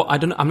at like what I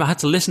don't. I had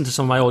to listen to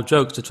some of my old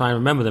jokes to try and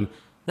remember them.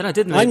 Then I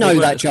didn't. I know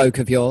that joke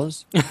of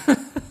yours.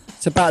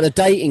 It's about the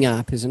dating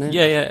app, isn't it?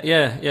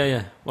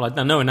 Yeah. Well,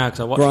 I know it now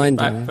because I watched it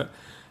back. But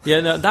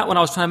no, that one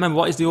I was trying to remember.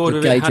 What is the order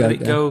of it? How did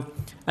it go?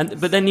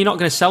 But then you're not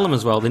going to sell them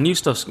as well. The new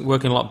stuff's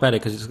working a lot better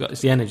because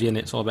it's the energy in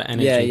it. It's all about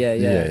energy.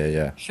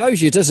 Yeah.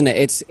 Shows you, doesn't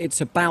it? It's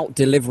about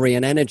delivery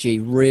and energy,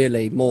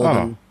 really, more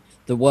than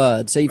the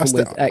words, even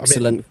with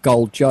excellent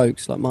gold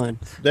jokes like mine.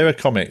 There are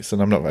comics,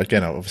 and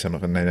obviously I'm not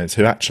going to name names,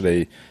 who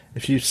actually,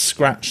 if you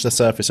scratch the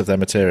surface of their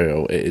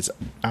material, it is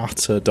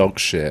utter dog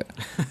shit,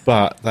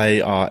 but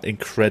they are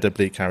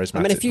incredibly charismatic.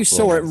 I mean, if you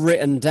saw it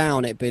written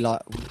down, it'd be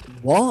like,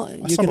 what?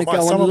 You're going to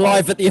go on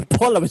live at the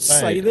Apollo and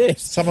say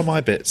this? Some of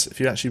my bits,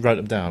 if you actually wrote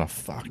them down, are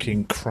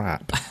fucking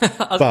crap.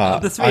 But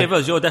of the three of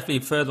us, you're definitely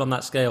further on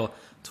that scale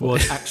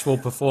towards actual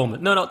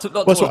performance. No, not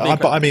towards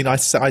but I mean,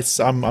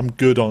 I'm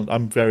good on,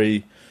 I'm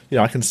very... You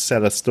know, I can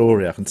sell a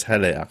story, I can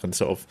tell it, I can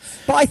sort of...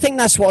 But I think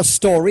that's what a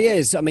story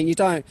is. I mean, you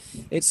don't...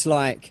 It's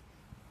like...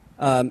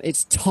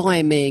 it's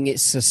timing,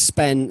 it's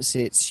suspense,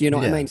 it's... You know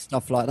what I mean?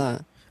 Stuff like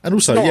that. And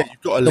also, you've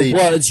got to leave...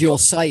 the words you're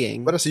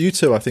saying. But also, you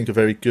two, I think, are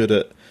very good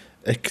at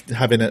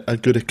having a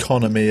good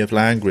economy of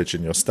language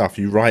in your stuff.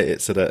 You write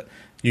it so that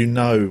you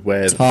know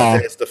where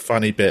there's the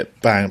funny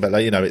bit, bang, but,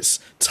 like, you know, it's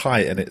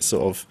tight and it's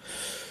sort of...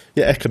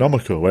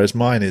 economical, whereas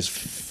mine is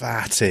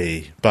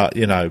fatty, but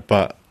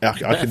I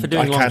can for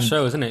doing long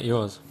shows, isn't it?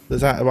 Yours.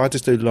 I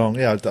just do long.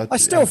 Yeah, I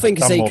still think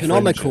it's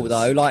economical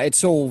though. Like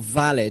it's all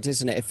valid,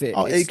 isn't it? If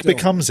it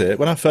becomes it.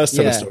 When I first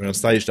tell a story on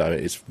stage, though,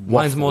 it's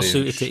mine's more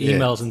suited to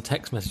emails and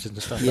text messages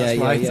and stuff. Right.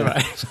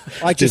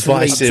 I just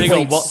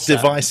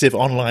divisive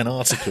online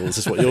articles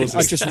is what yours is.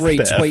 I just read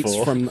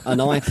tweets from an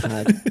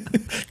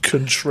iPad.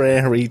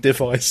 Contrary,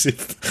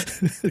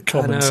 divisive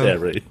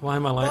commentary. Why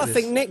am I like this? I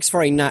think Nick's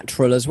very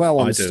natural as well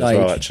on stage. I do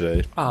as well,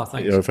 actually. Oh,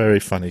 thanks. You're a very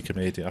funny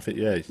comedian. I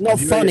think, not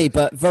funny,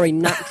 but very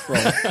natural.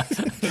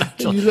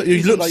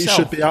 You look like you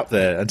should be up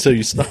there until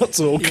you start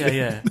talking.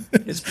 Yeah.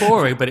 It's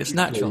boring, but it's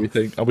natural. You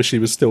think, I wish he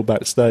was still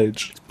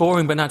backstage. It's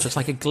boring, but natural. It's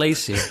like a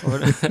glacier.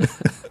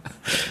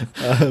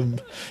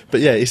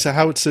 But yeah,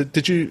 so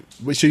did you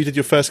did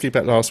your first gig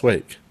back last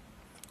week?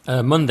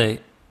 Monday,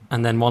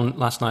 and then one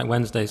last night,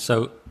 Wednesday.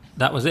 So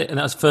that was it, and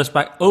that was first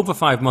back over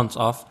 5 months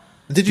off.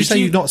 Did you say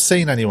you've not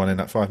seen anyone in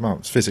that 5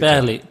 months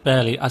physically?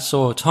 Barely. I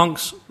saw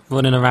Tonks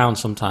running around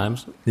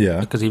sometimes.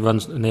 Yeah. Because he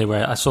runs near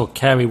where I saw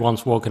Kerry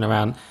once walking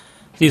around.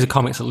 These are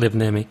comics that live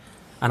near me.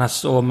 And I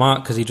saw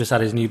Mark because he just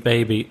had his new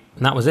baby,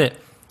 and that was it.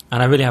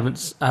 And I really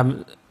haven't...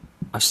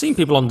 I've seen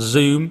people on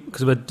Zoom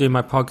because we're doing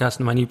my podcast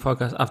and my new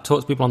podcast. I've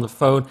talked to people on the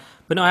phone.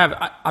 But no,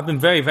 I've been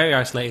very, very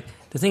isolated.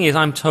 The thing is,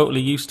 I'm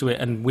totally used to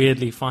it and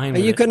weirdly fine with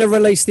it. Are you going to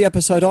release the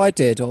episode I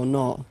did or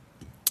not?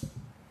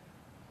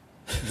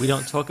 We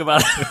don't talk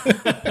about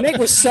it. Nick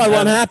was so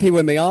unhappy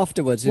with me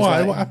afterwards.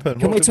 Why? What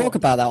happened? Can we talk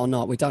about that or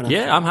not? We don't have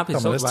to. I'm happy to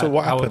talk about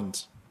what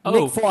happened.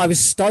 Nick thought I was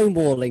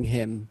stonewalling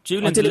him.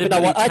 Julian I didn't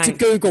even know I had to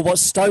Google what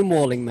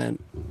stonewalling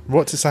meant.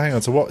 Hang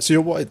on. So what's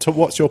your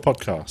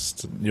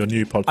podcast? Your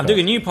new podcast? I'm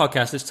doing a new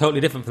podcast. It's totally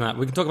different from that.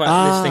 We can talk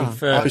about this thing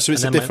first. So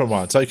it's a different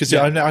one. So because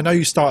I know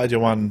you started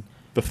your one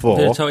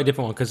before. It's a totally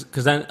different one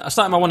because then I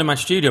started my one in my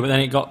studio, but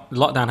then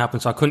lockdown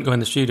happened, so I couldn't go in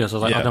the studio. So I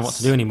was like, I don't know what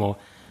to do anymore.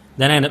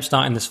 Then I ended up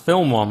starting this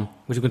film one,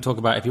 which we can talk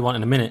about if you want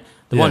in a minute.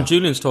 The one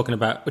Julian's talking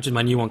about, which is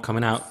my new one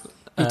coming out.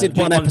 You did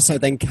one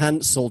episode, then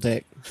cancelled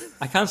it.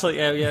 I cancelled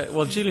it, yeah.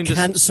 Well, Julian just...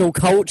 Cancel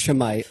culture,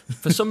 mate.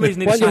 For some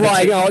reason he Why decided are you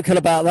writing an article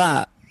about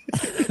that?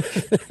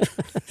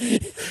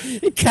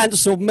 He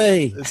cancelled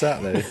me.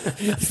 Exactly.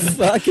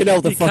 Fucking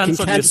hell, the fucking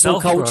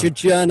cancel culture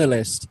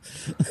journalist.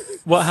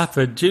 What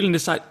happened? Julian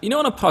decided,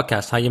 on a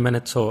podcast, how you're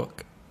meant to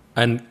talk.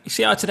 And you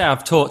see how today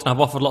I've talked and I've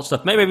offered lots of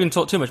stuff. Maybe I didn't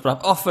talk too much, but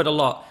I've offered a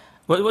lot.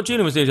 What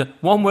Julian was doing is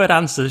one-word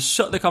answers,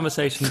 shut the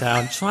conversation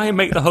down, try and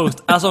make the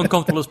host as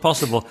uncomfortable as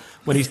possible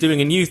when he's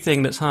doing a new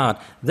thing that's hard.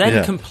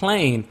 Then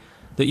complain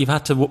that you've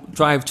had to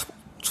drive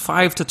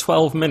 5 to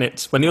 12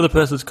 minutes when the other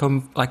person's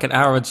come like an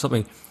hour and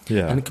something.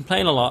 Yeah. And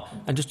complain a lot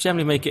and just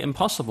generally make it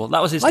impossible.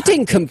 That was his I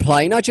didn't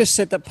complain. I just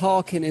said that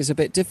parking is a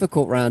bit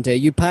difficult round here.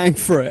 You paying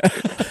for it?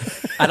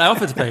 And I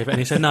offered to pay for it, and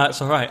he said, no,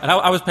 it's all right. And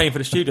I was paying for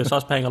the studio, so I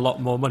was paying a lot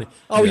more money.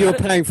 Oh, you were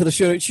paying for the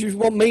studio. You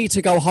want me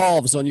to go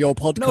halves on your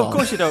podcast? No, of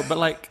course you don't, but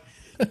like...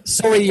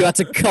 Sorry you had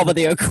to cover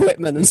the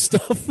equipment and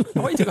stuff. I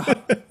want you to go,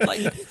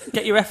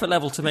 get your effort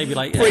level to maybe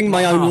bring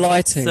my own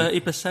lighting.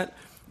 30%.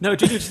 No,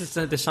 Julian just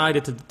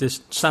decided to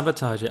just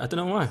sabotage it. I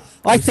don't know why.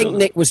 I think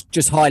Nick was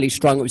just highly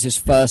strung. It was his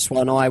first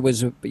one. I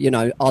was,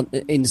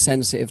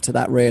 insensitive to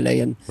that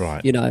really, and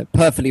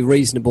perfectly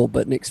reasonable.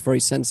 But Nick's very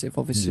sensitive,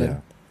 obviously.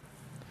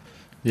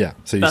 Yeah.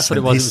 So that's what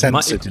it was.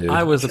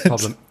 I was the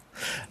problem.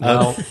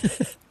 Well,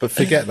 But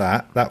forget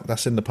that.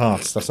 That's in the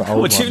past. That's an old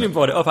well, one. Julian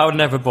brought it up. I would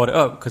never have brought it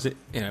up because it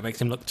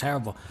makes him look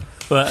terrible.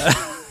 But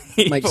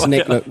Makes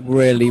Nick look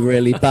really,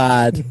 really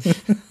bad.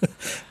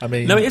 I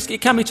mean, no,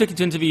 it can be tricky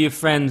to interview your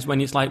friends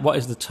when it's like, what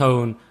is the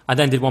tone? I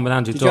then did one with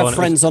Andrew Did Doyle. you have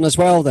friends on as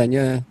well then?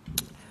 Yeah.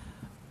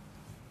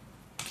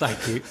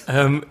 Thank you.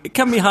 It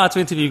can be hard to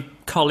interview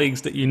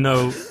colleagues that you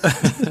know.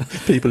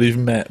 people you've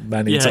met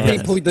many times.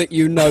 People that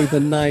you know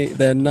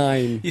their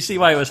name. You see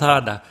why it was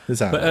hard now.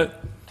 Exactly.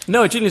 But,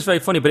 no, Julian's very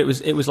funny, but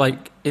it was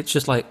like, it's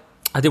just like,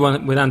 I did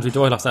one with Andrew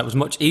Doyle after that. It was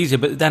much easier,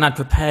 but then I'd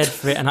prepared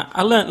for it and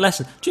I learnt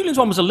lessons. Julian's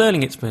one was a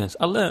learning experience.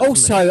 I learnt.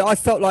 Also, I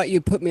felt like you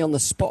put me on the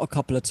spot a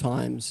couple of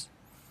times.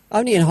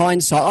 Only in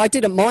hindsight. I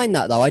didn't mind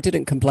that, though. I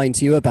didn't complain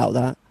to you about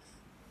that.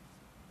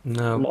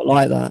 No. I'm not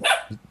like that.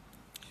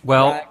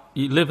 Well,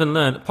 you live and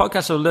learn.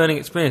 Podcasts are a learning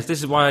experience. This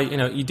is why,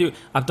 you do.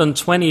 I've done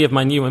 20 of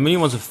my new one. My new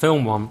one's a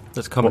film one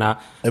that's coming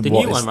out. The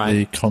new one, right?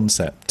 The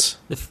concept?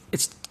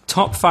 It's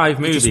top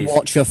 5 movies. Just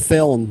watch a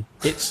film.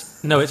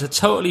 It's a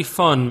totally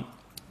fun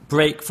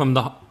break from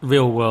the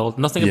real world.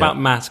 Nothing about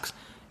masks.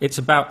 It's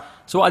about.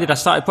 So what I did, I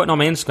started putting on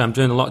my Instagram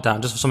during the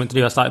lockdown just for something to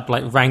do. I started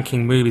like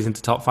ranking movies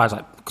into top 5s,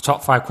 like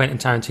top 5 Quentin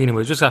Tarantino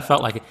movies, just 'cause I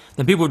felt like it.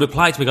 Then people would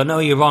reply to me, go, "No,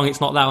 you're wrong. It's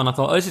not that one." I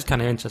thought, "Oh, this is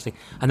kind of interesting."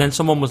 And then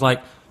someone was like,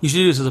 "You should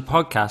do this as a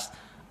podcast."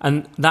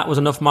 And that was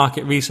enough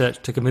market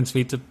research to convince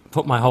me to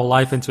put my whole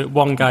life into it.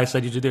 One guy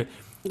said you should do it.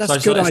 That's a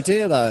good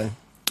idea, though.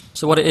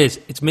 So what it is,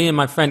 it's me and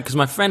my friend, because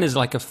my friend is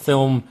like a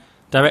film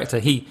director.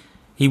 He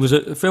was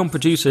a film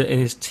producer in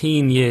his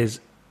teen years,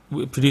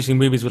 producing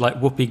movies with like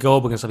Whoopi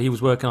Goldberg and stuff. He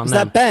was working on them. Is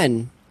that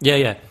Ben?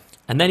 Yeah.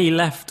 And then he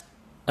left,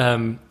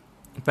 Ben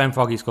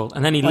Fogg he's called.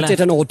 And then he left. I did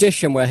an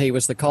audition where he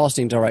was the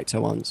casting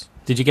director once.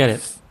 Did you get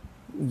it?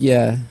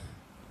 Yeah.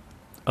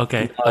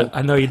 Okay,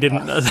 I know you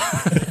didn't.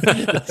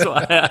 That's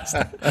what I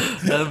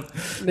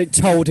asked. Nick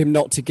told him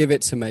not to give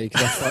it to me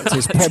because I fucked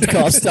his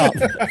podcast up.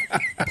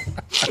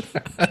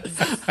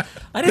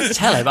 I didn't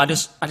tell him. I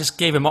just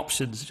gave him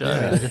options.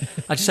 I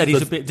just said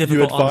he's a bit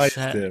difficult on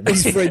set. Him.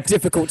 He's very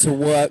difficult to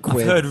work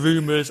with. I've heard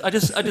rumours. I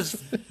just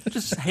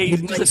hate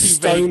He'd just a few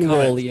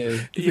stonewall vague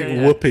you. You think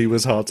Whoopi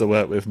was hard to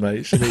work with,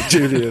 mate? She made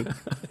Julian.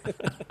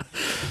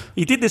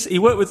 He did this. He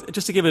worked with,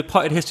 just to give a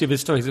potted history of his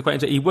story.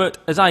 He worked,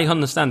 as I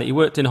understand it, he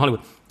worked in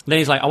Hollywood. Then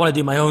he's like, I want to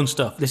do my own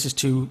stuff. This is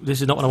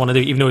not what I want to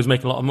do, even though he's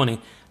making a lot of money.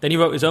 Then he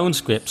wrote his own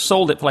script,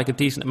 sold it for like a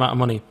decent amount of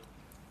money.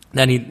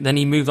 Then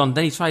he moved on.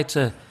 Then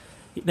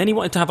he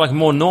wanted to have like a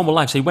more normal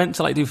life. So he went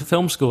to like do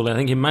film school, I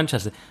think in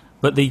Manchester.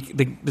 But the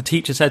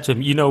teacher said to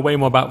him, "You know way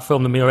more about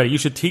film than me already. You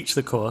should teach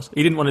the course."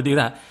 He didn't want to do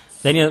that.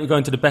 Then he ended up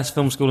going to the best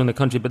film school in the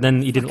country, but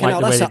then he didn't like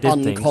the way they did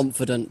things. That's an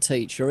unconfident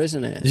teacher,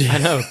 isn't it? I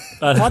know.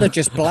 I'd have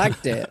just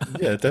blagged it.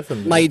 Yeah,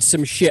 definitely. Made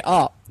some shit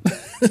up.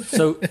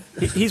 So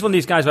he's one of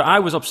these guys where I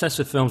was obsessed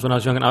with films when I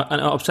was young, and I'm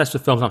obsessed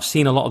with films, and I've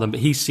seen a lot of them, but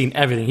he's seen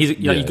everything.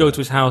 You go to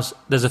his house,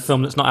 there's a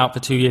film that's not out for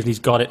 2 years, and he's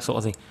got it, sort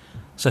of thing.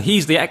 So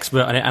he's the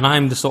expert on it, and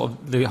I'm the sort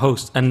of the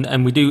host, and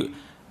what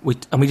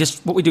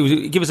we do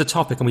is give us a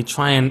topic, and we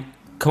try and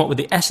come up with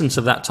the essence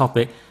of that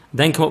topic,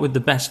 then come up with the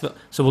best.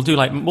 So we'll do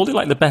like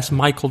the best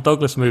Michael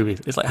Douglas movies.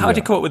 It's like, how do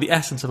you come up with the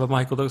essence of a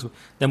Michael Douglas movie?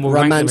 Then we'll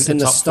Romance rank them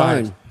in into the top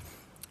Stone. 5.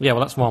 Yeah,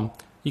 well, that's one.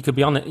 You could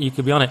be on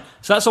it.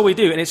 So that's all we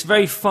do, and it's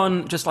very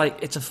fun. Just like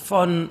it's a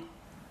fun.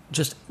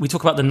 Just we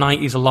talk about the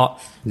 90s a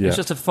lot. Yeah. It's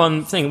just a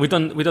fun thing. We've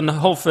done the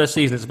whole first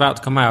season. It's about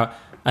to come out,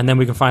 and then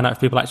we can find out if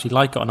people actually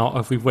like it or not,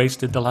 or if we've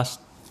wasted the last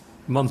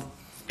month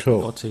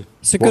Cool. or two.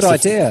 It's a good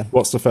idea.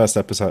 What's the first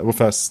episode? What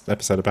first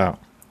episode about?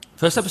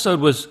 First episode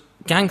was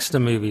gangster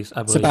movies,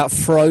 I believe. It's about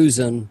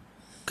Frozen.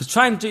 Because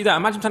try and do that.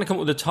 Imagine trying to come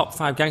up with the top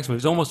 5 gangster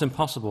movies. It's almost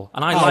impossible.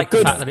 And I like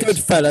the fact that it's...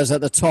 Goodfellas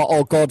at the top,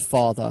 or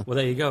Godfather. Well,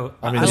 there you go.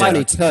 I mean, There's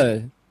only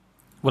 2.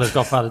 Well, there's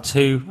Godfather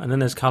 2, and then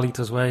there's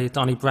Carlitos Way,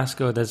 Donnie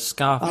Brasco, there's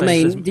Scarface. I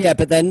mean, yeah,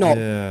 but they're not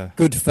Yeah.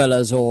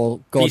 Goodfellas or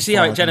Godfather. But you see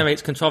how it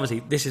generates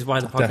controversy? This is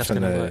why the podcast is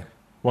going to Definitely. work.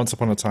 Once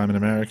Upon a Time in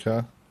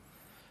America.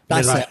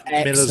 That's Miller's- an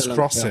excellent Miller's film.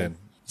 Crossing.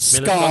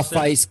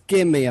 Scarface,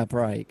 give me a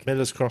break.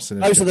 Miller's Crossing.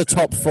 is Those are good. the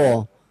top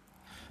 4.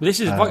 But this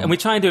is, and we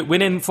try and do it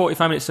within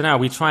 45 minutes to an hour.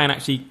 We try and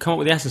actually come up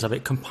with the essence of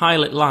it,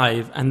 compile it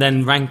live, and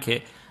then rank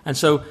it. And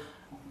so,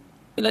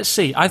 let's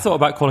see. I thought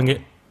about calling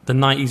it the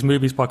 90s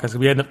Movies Podcast, because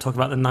we ended up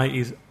talking about the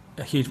 90s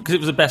because it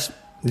was the best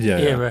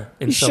era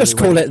in You so should just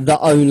many call ways. it the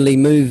Only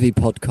Movie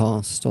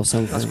Podcast or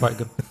something. That's quite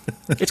good.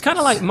 It's kind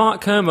of like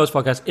Mark Kermode's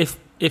podcast,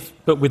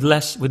 but with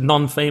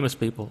non-famous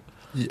people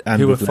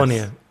And who are with less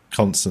funnier.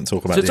 Constant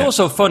talk about So it's the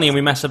also funny and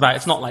we mess about.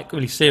 It's not like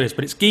really serious,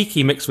 but it's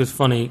geeky mixed with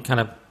funny kind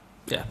of,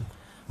 yeah.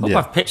 I hope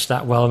I've pitched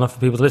that well enough for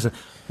people to listen.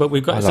 But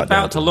it's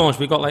about to launch.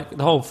 We've got like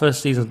the whole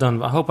first season's done,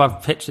 but I hope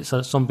I've pitched it so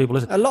that some people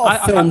listen. A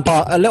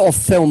lot of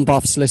film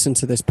buffs listen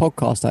to this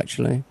podcast,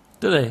 actually.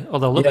 Do they? Or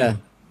they'll look Yeah. at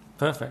it.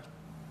 Perfect.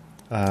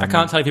 I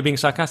can't tell if you're being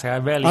sarcastic. I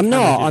rarely I'm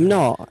can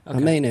not. Okay. I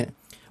mean it.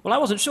 Well, I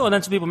wasn't sure. And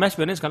then some people messaged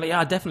me on Instagram. Like,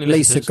 yeah, I definitely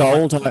Lisa listen to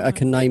it. Gold. I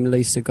can name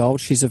Lisa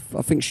Gold.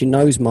 I think she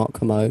knows Mark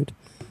Commode.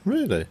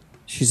 Really?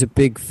 She's a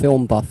big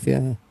film buff, yeah.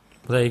 Well,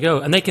 there you go.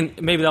 And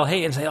maybe they'll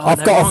hate it and say, oh, I've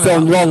they're got wrong a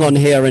film about wrong on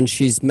here and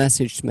she's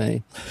messaged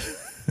me.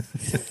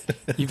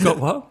 it. You've got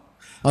what?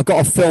 I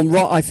got a film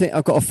wrong. I think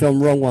I got a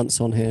film wrong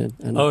once on here.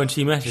 And and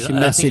she messaged. she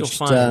I think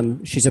you'll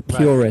find she's a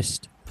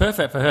purist.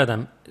 perfect for her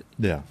then.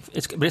 Yeah.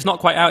 But it's not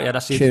quite out yet.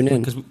 That's Tune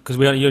in. because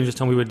you just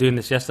told me we were doing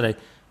this yesterday.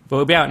 But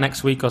it'll be out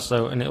next week or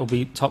so, and it'll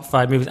be top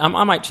 5 movies. I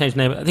might change the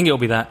name. I think it'll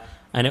be that,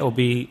 and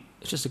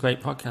it's just a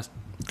great podcast.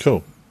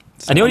 Cool.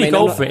 And the only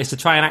goal for it is to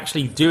try and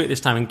actually do it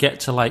this time and get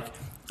to like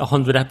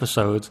 100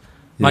 episodes.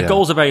 My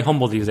goals are very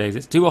humble these days.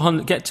 It's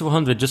get to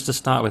 100 just to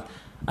start with,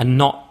 and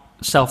not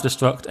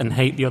self-destruct and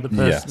hate the other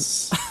person.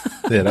 Yes.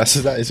 Yeah, that's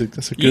a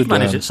good. You've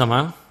managed it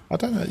somehow. I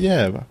don't know.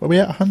 Yeah, are we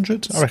at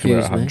 100? I reckon we're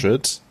at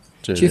 100.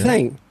 Do you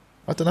think?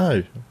 I don't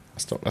know.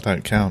 I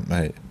don't count,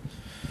 mate.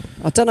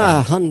 I don't know.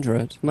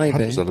 100, maybe.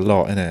 100's a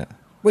lot, isn't it?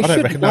 We I don't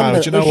should reckon. number-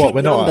 No, do you know we what? should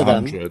We're not at number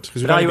them. 100.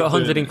 But are you at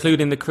 100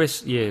 including the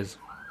Chris years?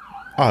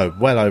 Oh,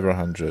 well over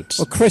 100.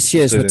 Well, Chris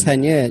years were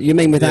 10 years. You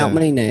mean without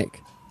me,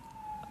 Nick?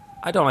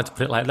 I don't like to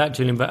put it like that,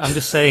 Julian, but I'm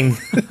just saying.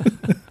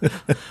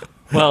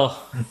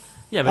 Well,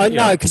 yeah, but I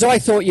know, because I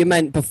thought you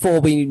meant before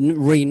we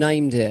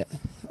renamed it.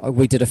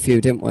 We did a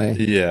few, didn't we?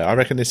 Yeah, I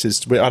reckon this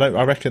is. I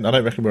don't reckon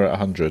we're at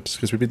 100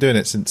 because we've been doing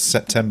it since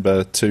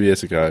September 2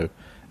 years ago,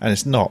 and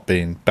it's not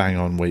been bang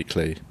on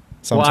weekly.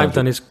 What I've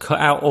done is cut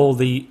out all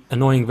the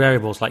annoying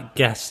variables like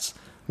guests,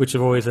 which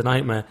are always a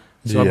nightmare.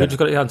 So we've just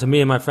got it down to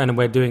me and my friend, and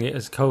we're doing it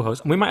as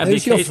co-hosts. And we might have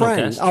Who's the your occasional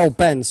friend? guest. Oh,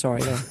 Ben.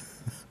 Sorry. Yeah.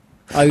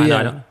 Oh, I know, yeah.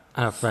 I don't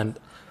have a friend,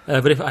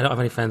 but if I don't have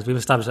any friends, we've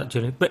established that,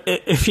 Julian. But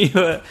if you,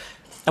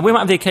 and we might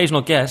have the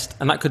occasional guest,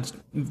 and that could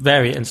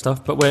vary it and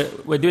stuff. But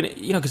we're doing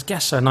it, because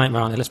guests are a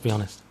nightmare, aren't they? Let's be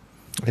honest.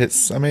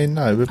 It's. I mean,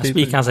 no. I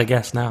speak as a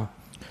guest now.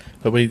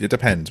 But it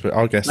depends. But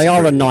our guests They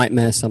are a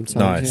nightmare sometimes.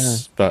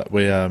 nice. Yeah. But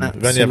we've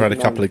only ever had a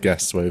couple Absolute of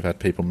guests where we've had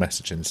people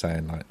messaging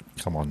saying like,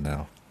 "Come on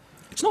now."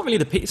 It's not really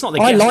it's not the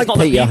I guests, like it's not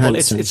the Pete people,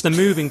 Johansson. it's the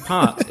moving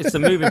parts. It's the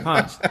moving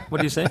parts. What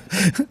do you say?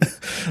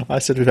 I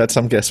said we've had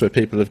some guests where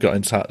people have got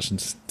in touch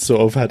and sort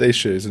of had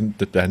issues, and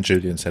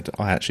Julian said,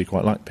 "I actually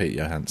quite like Pete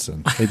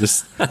Johansson." He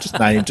just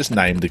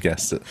named a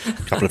guest that a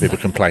couple of people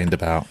complained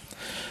about.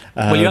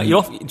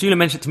 Julian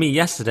mentioned it to me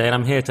yesterday, and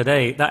I'm here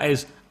today. That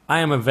is, I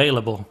am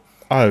available.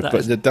 Oh,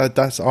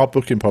 that's our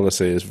booking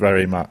policy is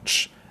very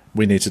much.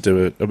 We need to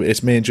do it.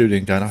 It's me and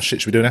Julian going, "Oh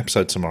shit, should we do an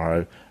episode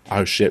tomorrow?"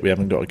 Oh shit, we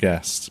haven't got a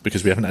guest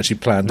because we haven't actually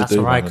planned to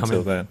do one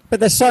until then. But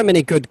there's so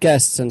many good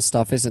guests and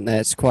stuff, isn't there?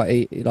 It's quite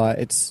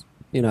it's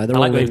they're I all like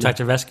when really you've tried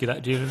to rescue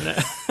that, Julian.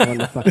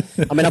 wonderful.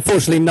 I mean,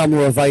 unfortunately, none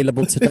were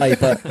available today.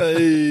 But I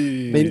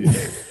mean,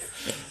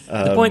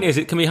 The point is,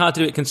 it can be hard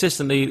to do it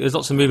consistently. There's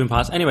lots of moving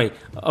parts. Anyway,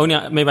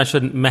 maybe I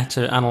shouldn't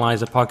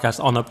meta-analyse a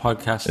podcast on a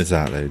podcast.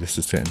 Exactly, this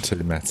is getting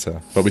too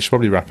meta. But we should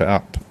probably wrap it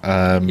up.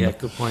 Yeah,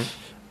 good point.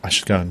 I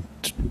should go and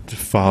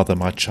father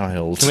my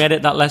child. Can we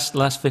edit that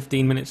last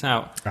 15 minutes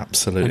out?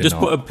 Absolutely and just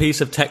not. put a piece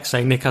of text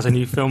saying Nick has a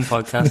new film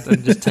podcast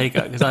and just take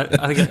it? Because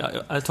I think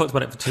I talked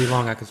about it for too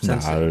long. I could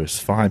sense it. No, it's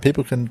fine.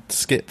 People can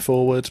skip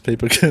forward.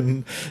 People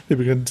can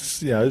people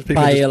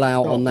bail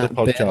out on that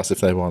podcast bit.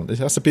 if they want.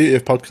 That's the beauty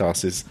of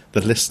podcasts, is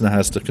the listener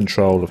has the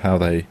control of how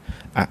they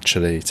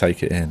actually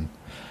take it in.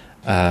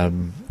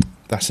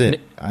 That's it.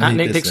 At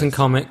Nick Dixon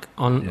Comic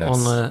on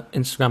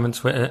Instagram and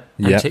Twitter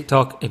and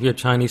TikTok if you're a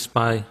Chinese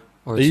spy.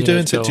 Or do you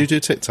do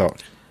TikTok?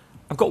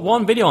 I've got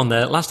one video on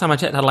there. Last time I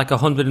checked, it had like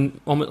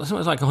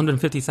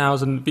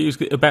 150,000 views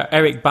about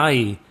Eric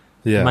Bailly,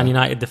 the Man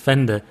United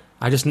defender.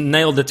 I just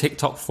nailed the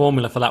TikTok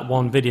formula for that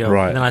one video,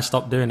 and then I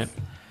stopped doing it.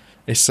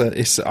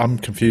 I'm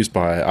confused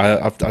by it.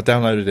 I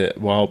downloaded it a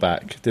while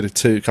back, did a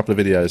couple of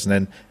videos, and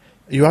then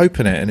you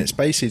open it, and it's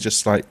basically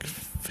just like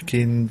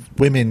fucking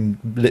women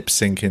lip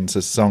syncing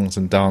to songs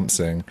and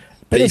dancing.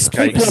 But it's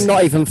people I'm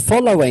not even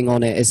following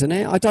on it, isn't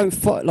it? I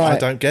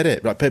don't get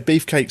it. Like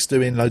Beefcake's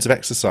doing loads of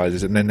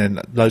exercises, and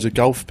then loads of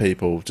golf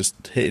people just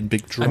hitting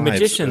big drives. And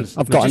magicians.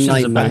 I've got a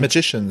name.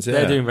 Magicians, yeah.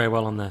 They're doing very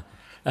well on there.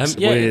 It's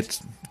weird.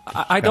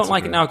 I don't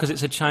like it now because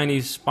it's a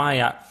Chinese spy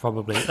app,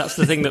 probably. That's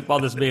the thing that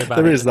bothers me about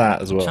it. There is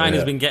that as well.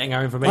 China's been getting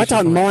our information. I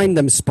don't mind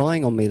them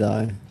spying on me,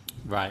 though.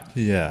 Right.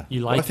 Yeah.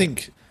 You like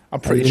I'm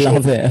pretty sure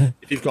love it.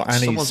 if you've got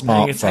any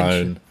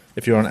smartphone,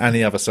 if you're on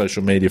any other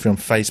social media, if you're on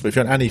Facebook, if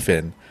you're on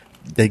anything,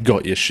 they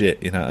got your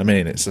shit, you know what I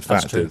mean? It's the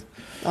fact of...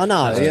 I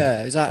know,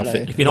 yeah, exactly.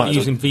 If you're not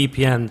using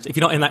VPNs, if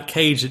you're not in that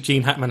cage that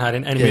Gene Hackman had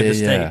in Enemy of the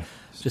State,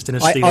 just in a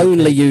I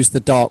only use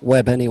the dark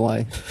web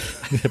anyway.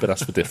 Yeah, but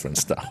that's for different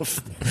stuff.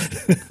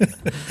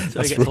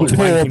 That's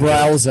Tor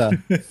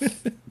browser.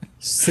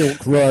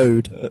 Silk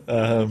Road.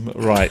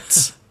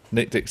 Right.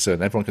 Nick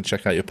Dixon, everyone can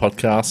check out your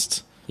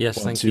podcast.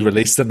 Yes, once you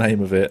release the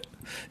name of it.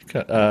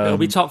 It'll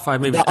be top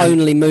 5 movies. The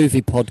only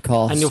movie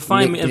podcast. And you'll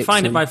find me, and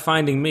find it by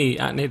finding me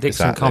at Nick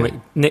Dixon Comic.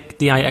 Nick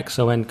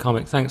Dixon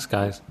Comic. Thanks,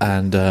 guys.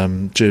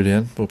 And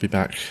Julian, we'll be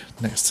back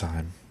next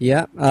time.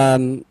 Yeah.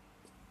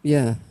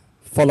 Yeah.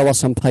 Follow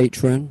us on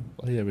Patreon.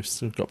 Oh, yeah, we've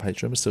still got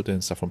Patreon. We're still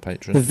doing stuff on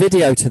Patreon. The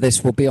video to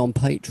this will be on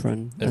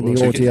Patreon, and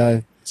the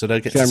audio. So they'll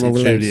get to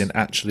see Julian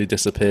actually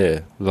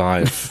disappear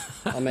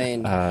live. I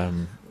mean,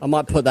 I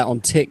might put that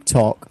on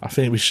TikTok. I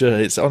think we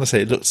should. It's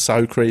honestly, it looks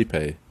so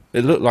creepy.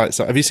 It looked like.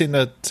 Have you seen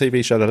the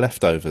TV show The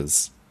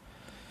Leftovers?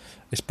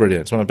 It's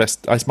brilliant. It's one of the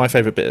best. It's my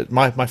favourite bit.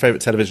 My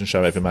favourite television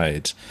show ever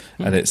made,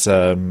 and it's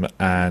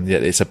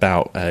it's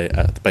about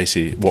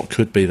basically what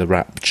could be the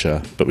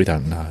rapture, but we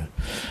don't know,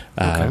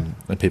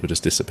 and people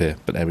just disappear.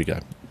 But there we go.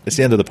 It's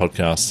the end of the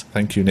podcast.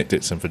 Thank you, Nick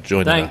Dixon, for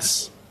joining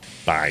us.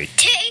 Bye.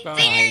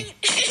 Bye.